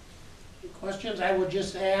 Any questions? I would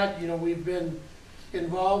just add, we've been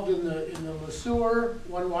involved in the LeSueur,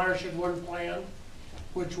 One Watershed, One Plan,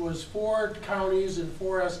 which was 4 counties and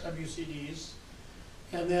 4 SWCDs.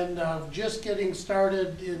 And then just getting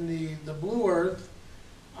started in the Blue Earth,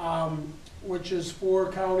 which is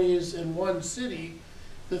 4 counties and 1 city.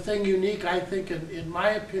 The thing unique, I think, in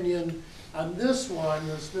my opinion, on this one,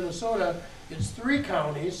 this Minnesota, it's 3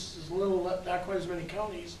 counties. It's a little, not quite as many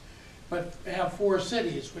counties, but have 4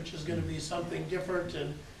 cities, which is going to be something different.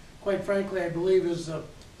 And quite frankly, I believe is the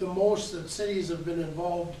most that cities have been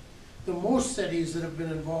involved, the most cities that have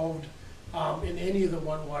been involved in any of the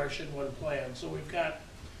One Watershed, One Plan. So we've got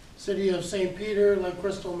City of St. Peter, Lake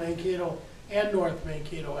Crystal, Mankato, and North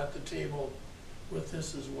Mankato at the table with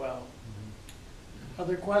this as well.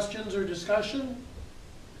 Other questions or discussion?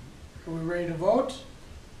 Are we ready to vote?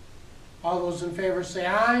 All those in favor say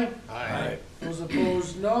aye. Aye. Those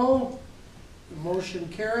opposed, no. The motion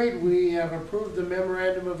carried. We have approved the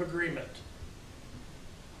memorandum of agreement.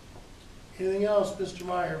 Anything else, Mr.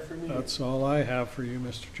 Meyer, for me? That's all I have for you,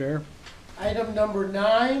 Mr. Chair. Item number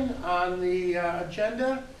 9 on the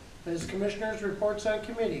agenda is Commissioners' Reports on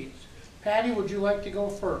Committees. Patty, would you like to go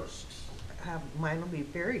first? Mine will be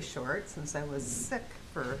very short since I was sick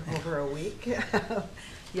for over a week.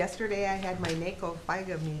 Yesterday I had my NACO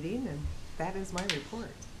FIGA meeting, and that is my report.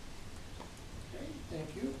 Okay,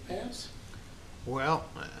 thank you. Vance? Well,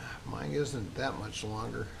 mine isn't that much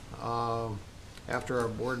longer. After our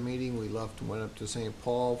board meeting, we left and went up to St.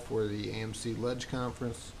 Paul for the AMC Ledge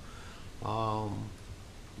Conference.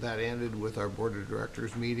 That ended with our board of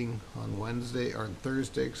directors meeting on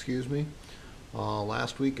Thursday, excuse me.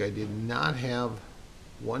 Last week I did not have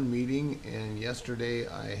one meeting, and yesterday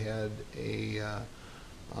I had a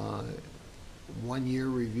 1-year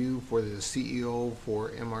review for the CEO for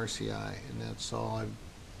MRCI, and that's all I've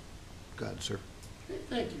got, sir. Okay,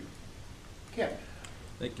 thank you. Kip?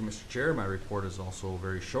 Thank you, Mr. Chair. My report is also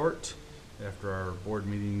very short. After our board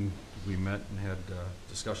meeting, we met and had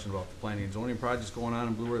discussion about the planning and zoning projects going on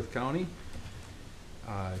in Blue Earth County.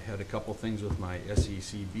 I had a couple things with my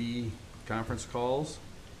SECB conference calls,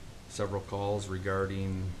 several calls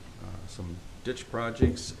regarding some ditch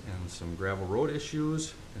projects and some gravel road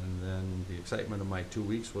issues, and then the excitement of my 2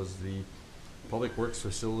 weeks was the Public Works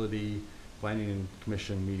Facility Planning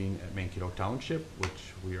Commission meeting at Mankato Township,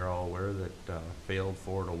 which we are all aware that failed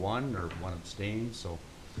 4-1 or 1 abstained. So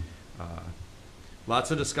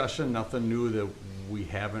lots of discussion, nothing new that we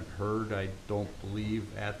haven't heard, I don't believe,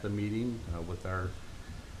 at the meeting. With our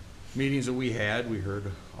meetings that we had, we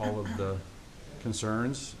heard all of the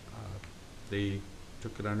concerns. They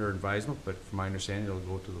took it under advisement, but from my understanding, it'll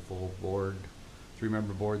go to the full board,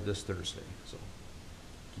 3-member board this Thursday. So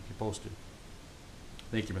keep you posted.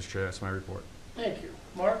 Thank you, Mr. Chair. That's my report. Thank you.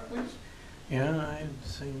 Mark, please? Yeah, I had the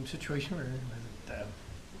same situation where I'd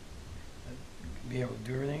be able to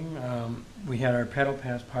do everything. We had our Pedal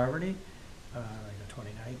Past Poverty, like the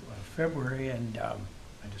 29th of February, and I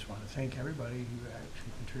just want to thank everybody who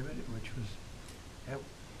actually contributed, which was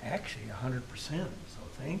actually 100%, so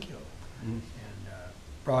thank you. And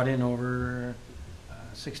brought in over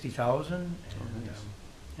 60,000, and nice.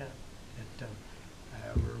 yeah,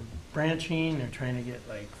 we're branching. They're trying to get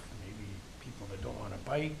like maybe people that don't want to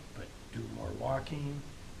bike but do more walking.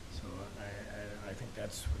 So I think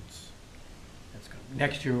that's good.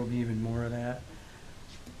 Next year will be even more of that.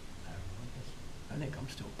 I think I'm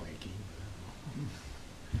still biking.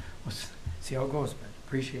 We'll see how it goes, but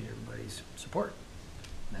appreciate everybody's support.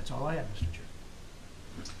 And that's all I have, Mr. Chair.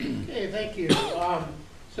 Okay, thank you.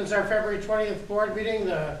 Since our February 20th board meeting,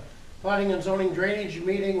 the Planning and Zoning Drainage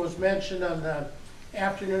meeting was mentioned on the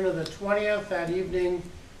afternoon of the 20th. That evening,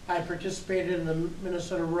 I participated in the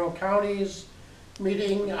Minnesota Rural Counties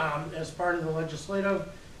meeting as part of the legislative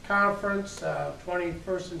conference,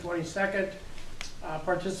 21st and 22nd.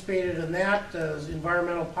 Participated in that, the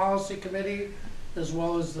Environmental Policy Committee, as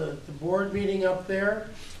well as the board meeting up there.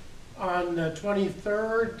 On the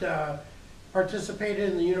 23rd, participated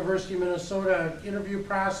in the University of Minnesota interview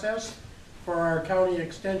process for our county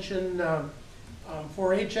extension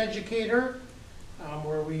 4-H educator,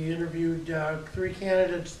 where we interviewed 3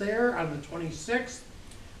 candidates there. On the 26th,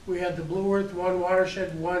 We had the Blue Earth One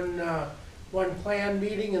Watershed One Plan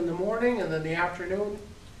meeting in the morning, and then the afternoon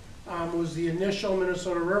was the initial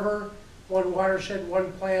Minnesota River One Watershed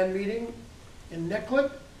One Plan meeting in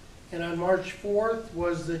Nicollet. And on March 4th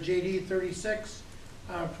was the JD 36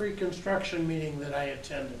 pre-construction meeting that I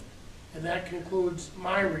attended. And that concludes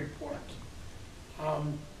my report.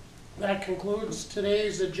 That concludes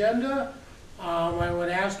today's agenda. I would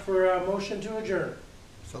ask for a motion to adjourn.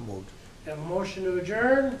 So moved. Have a motion to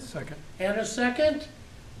adjourn? Second. And a second?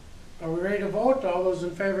 Are we ready to vote? All those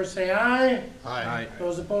in favor say aye. Aye.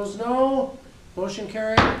 Those opposed, no. Motion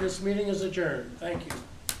carried. This meeting is adjourned. Thank you.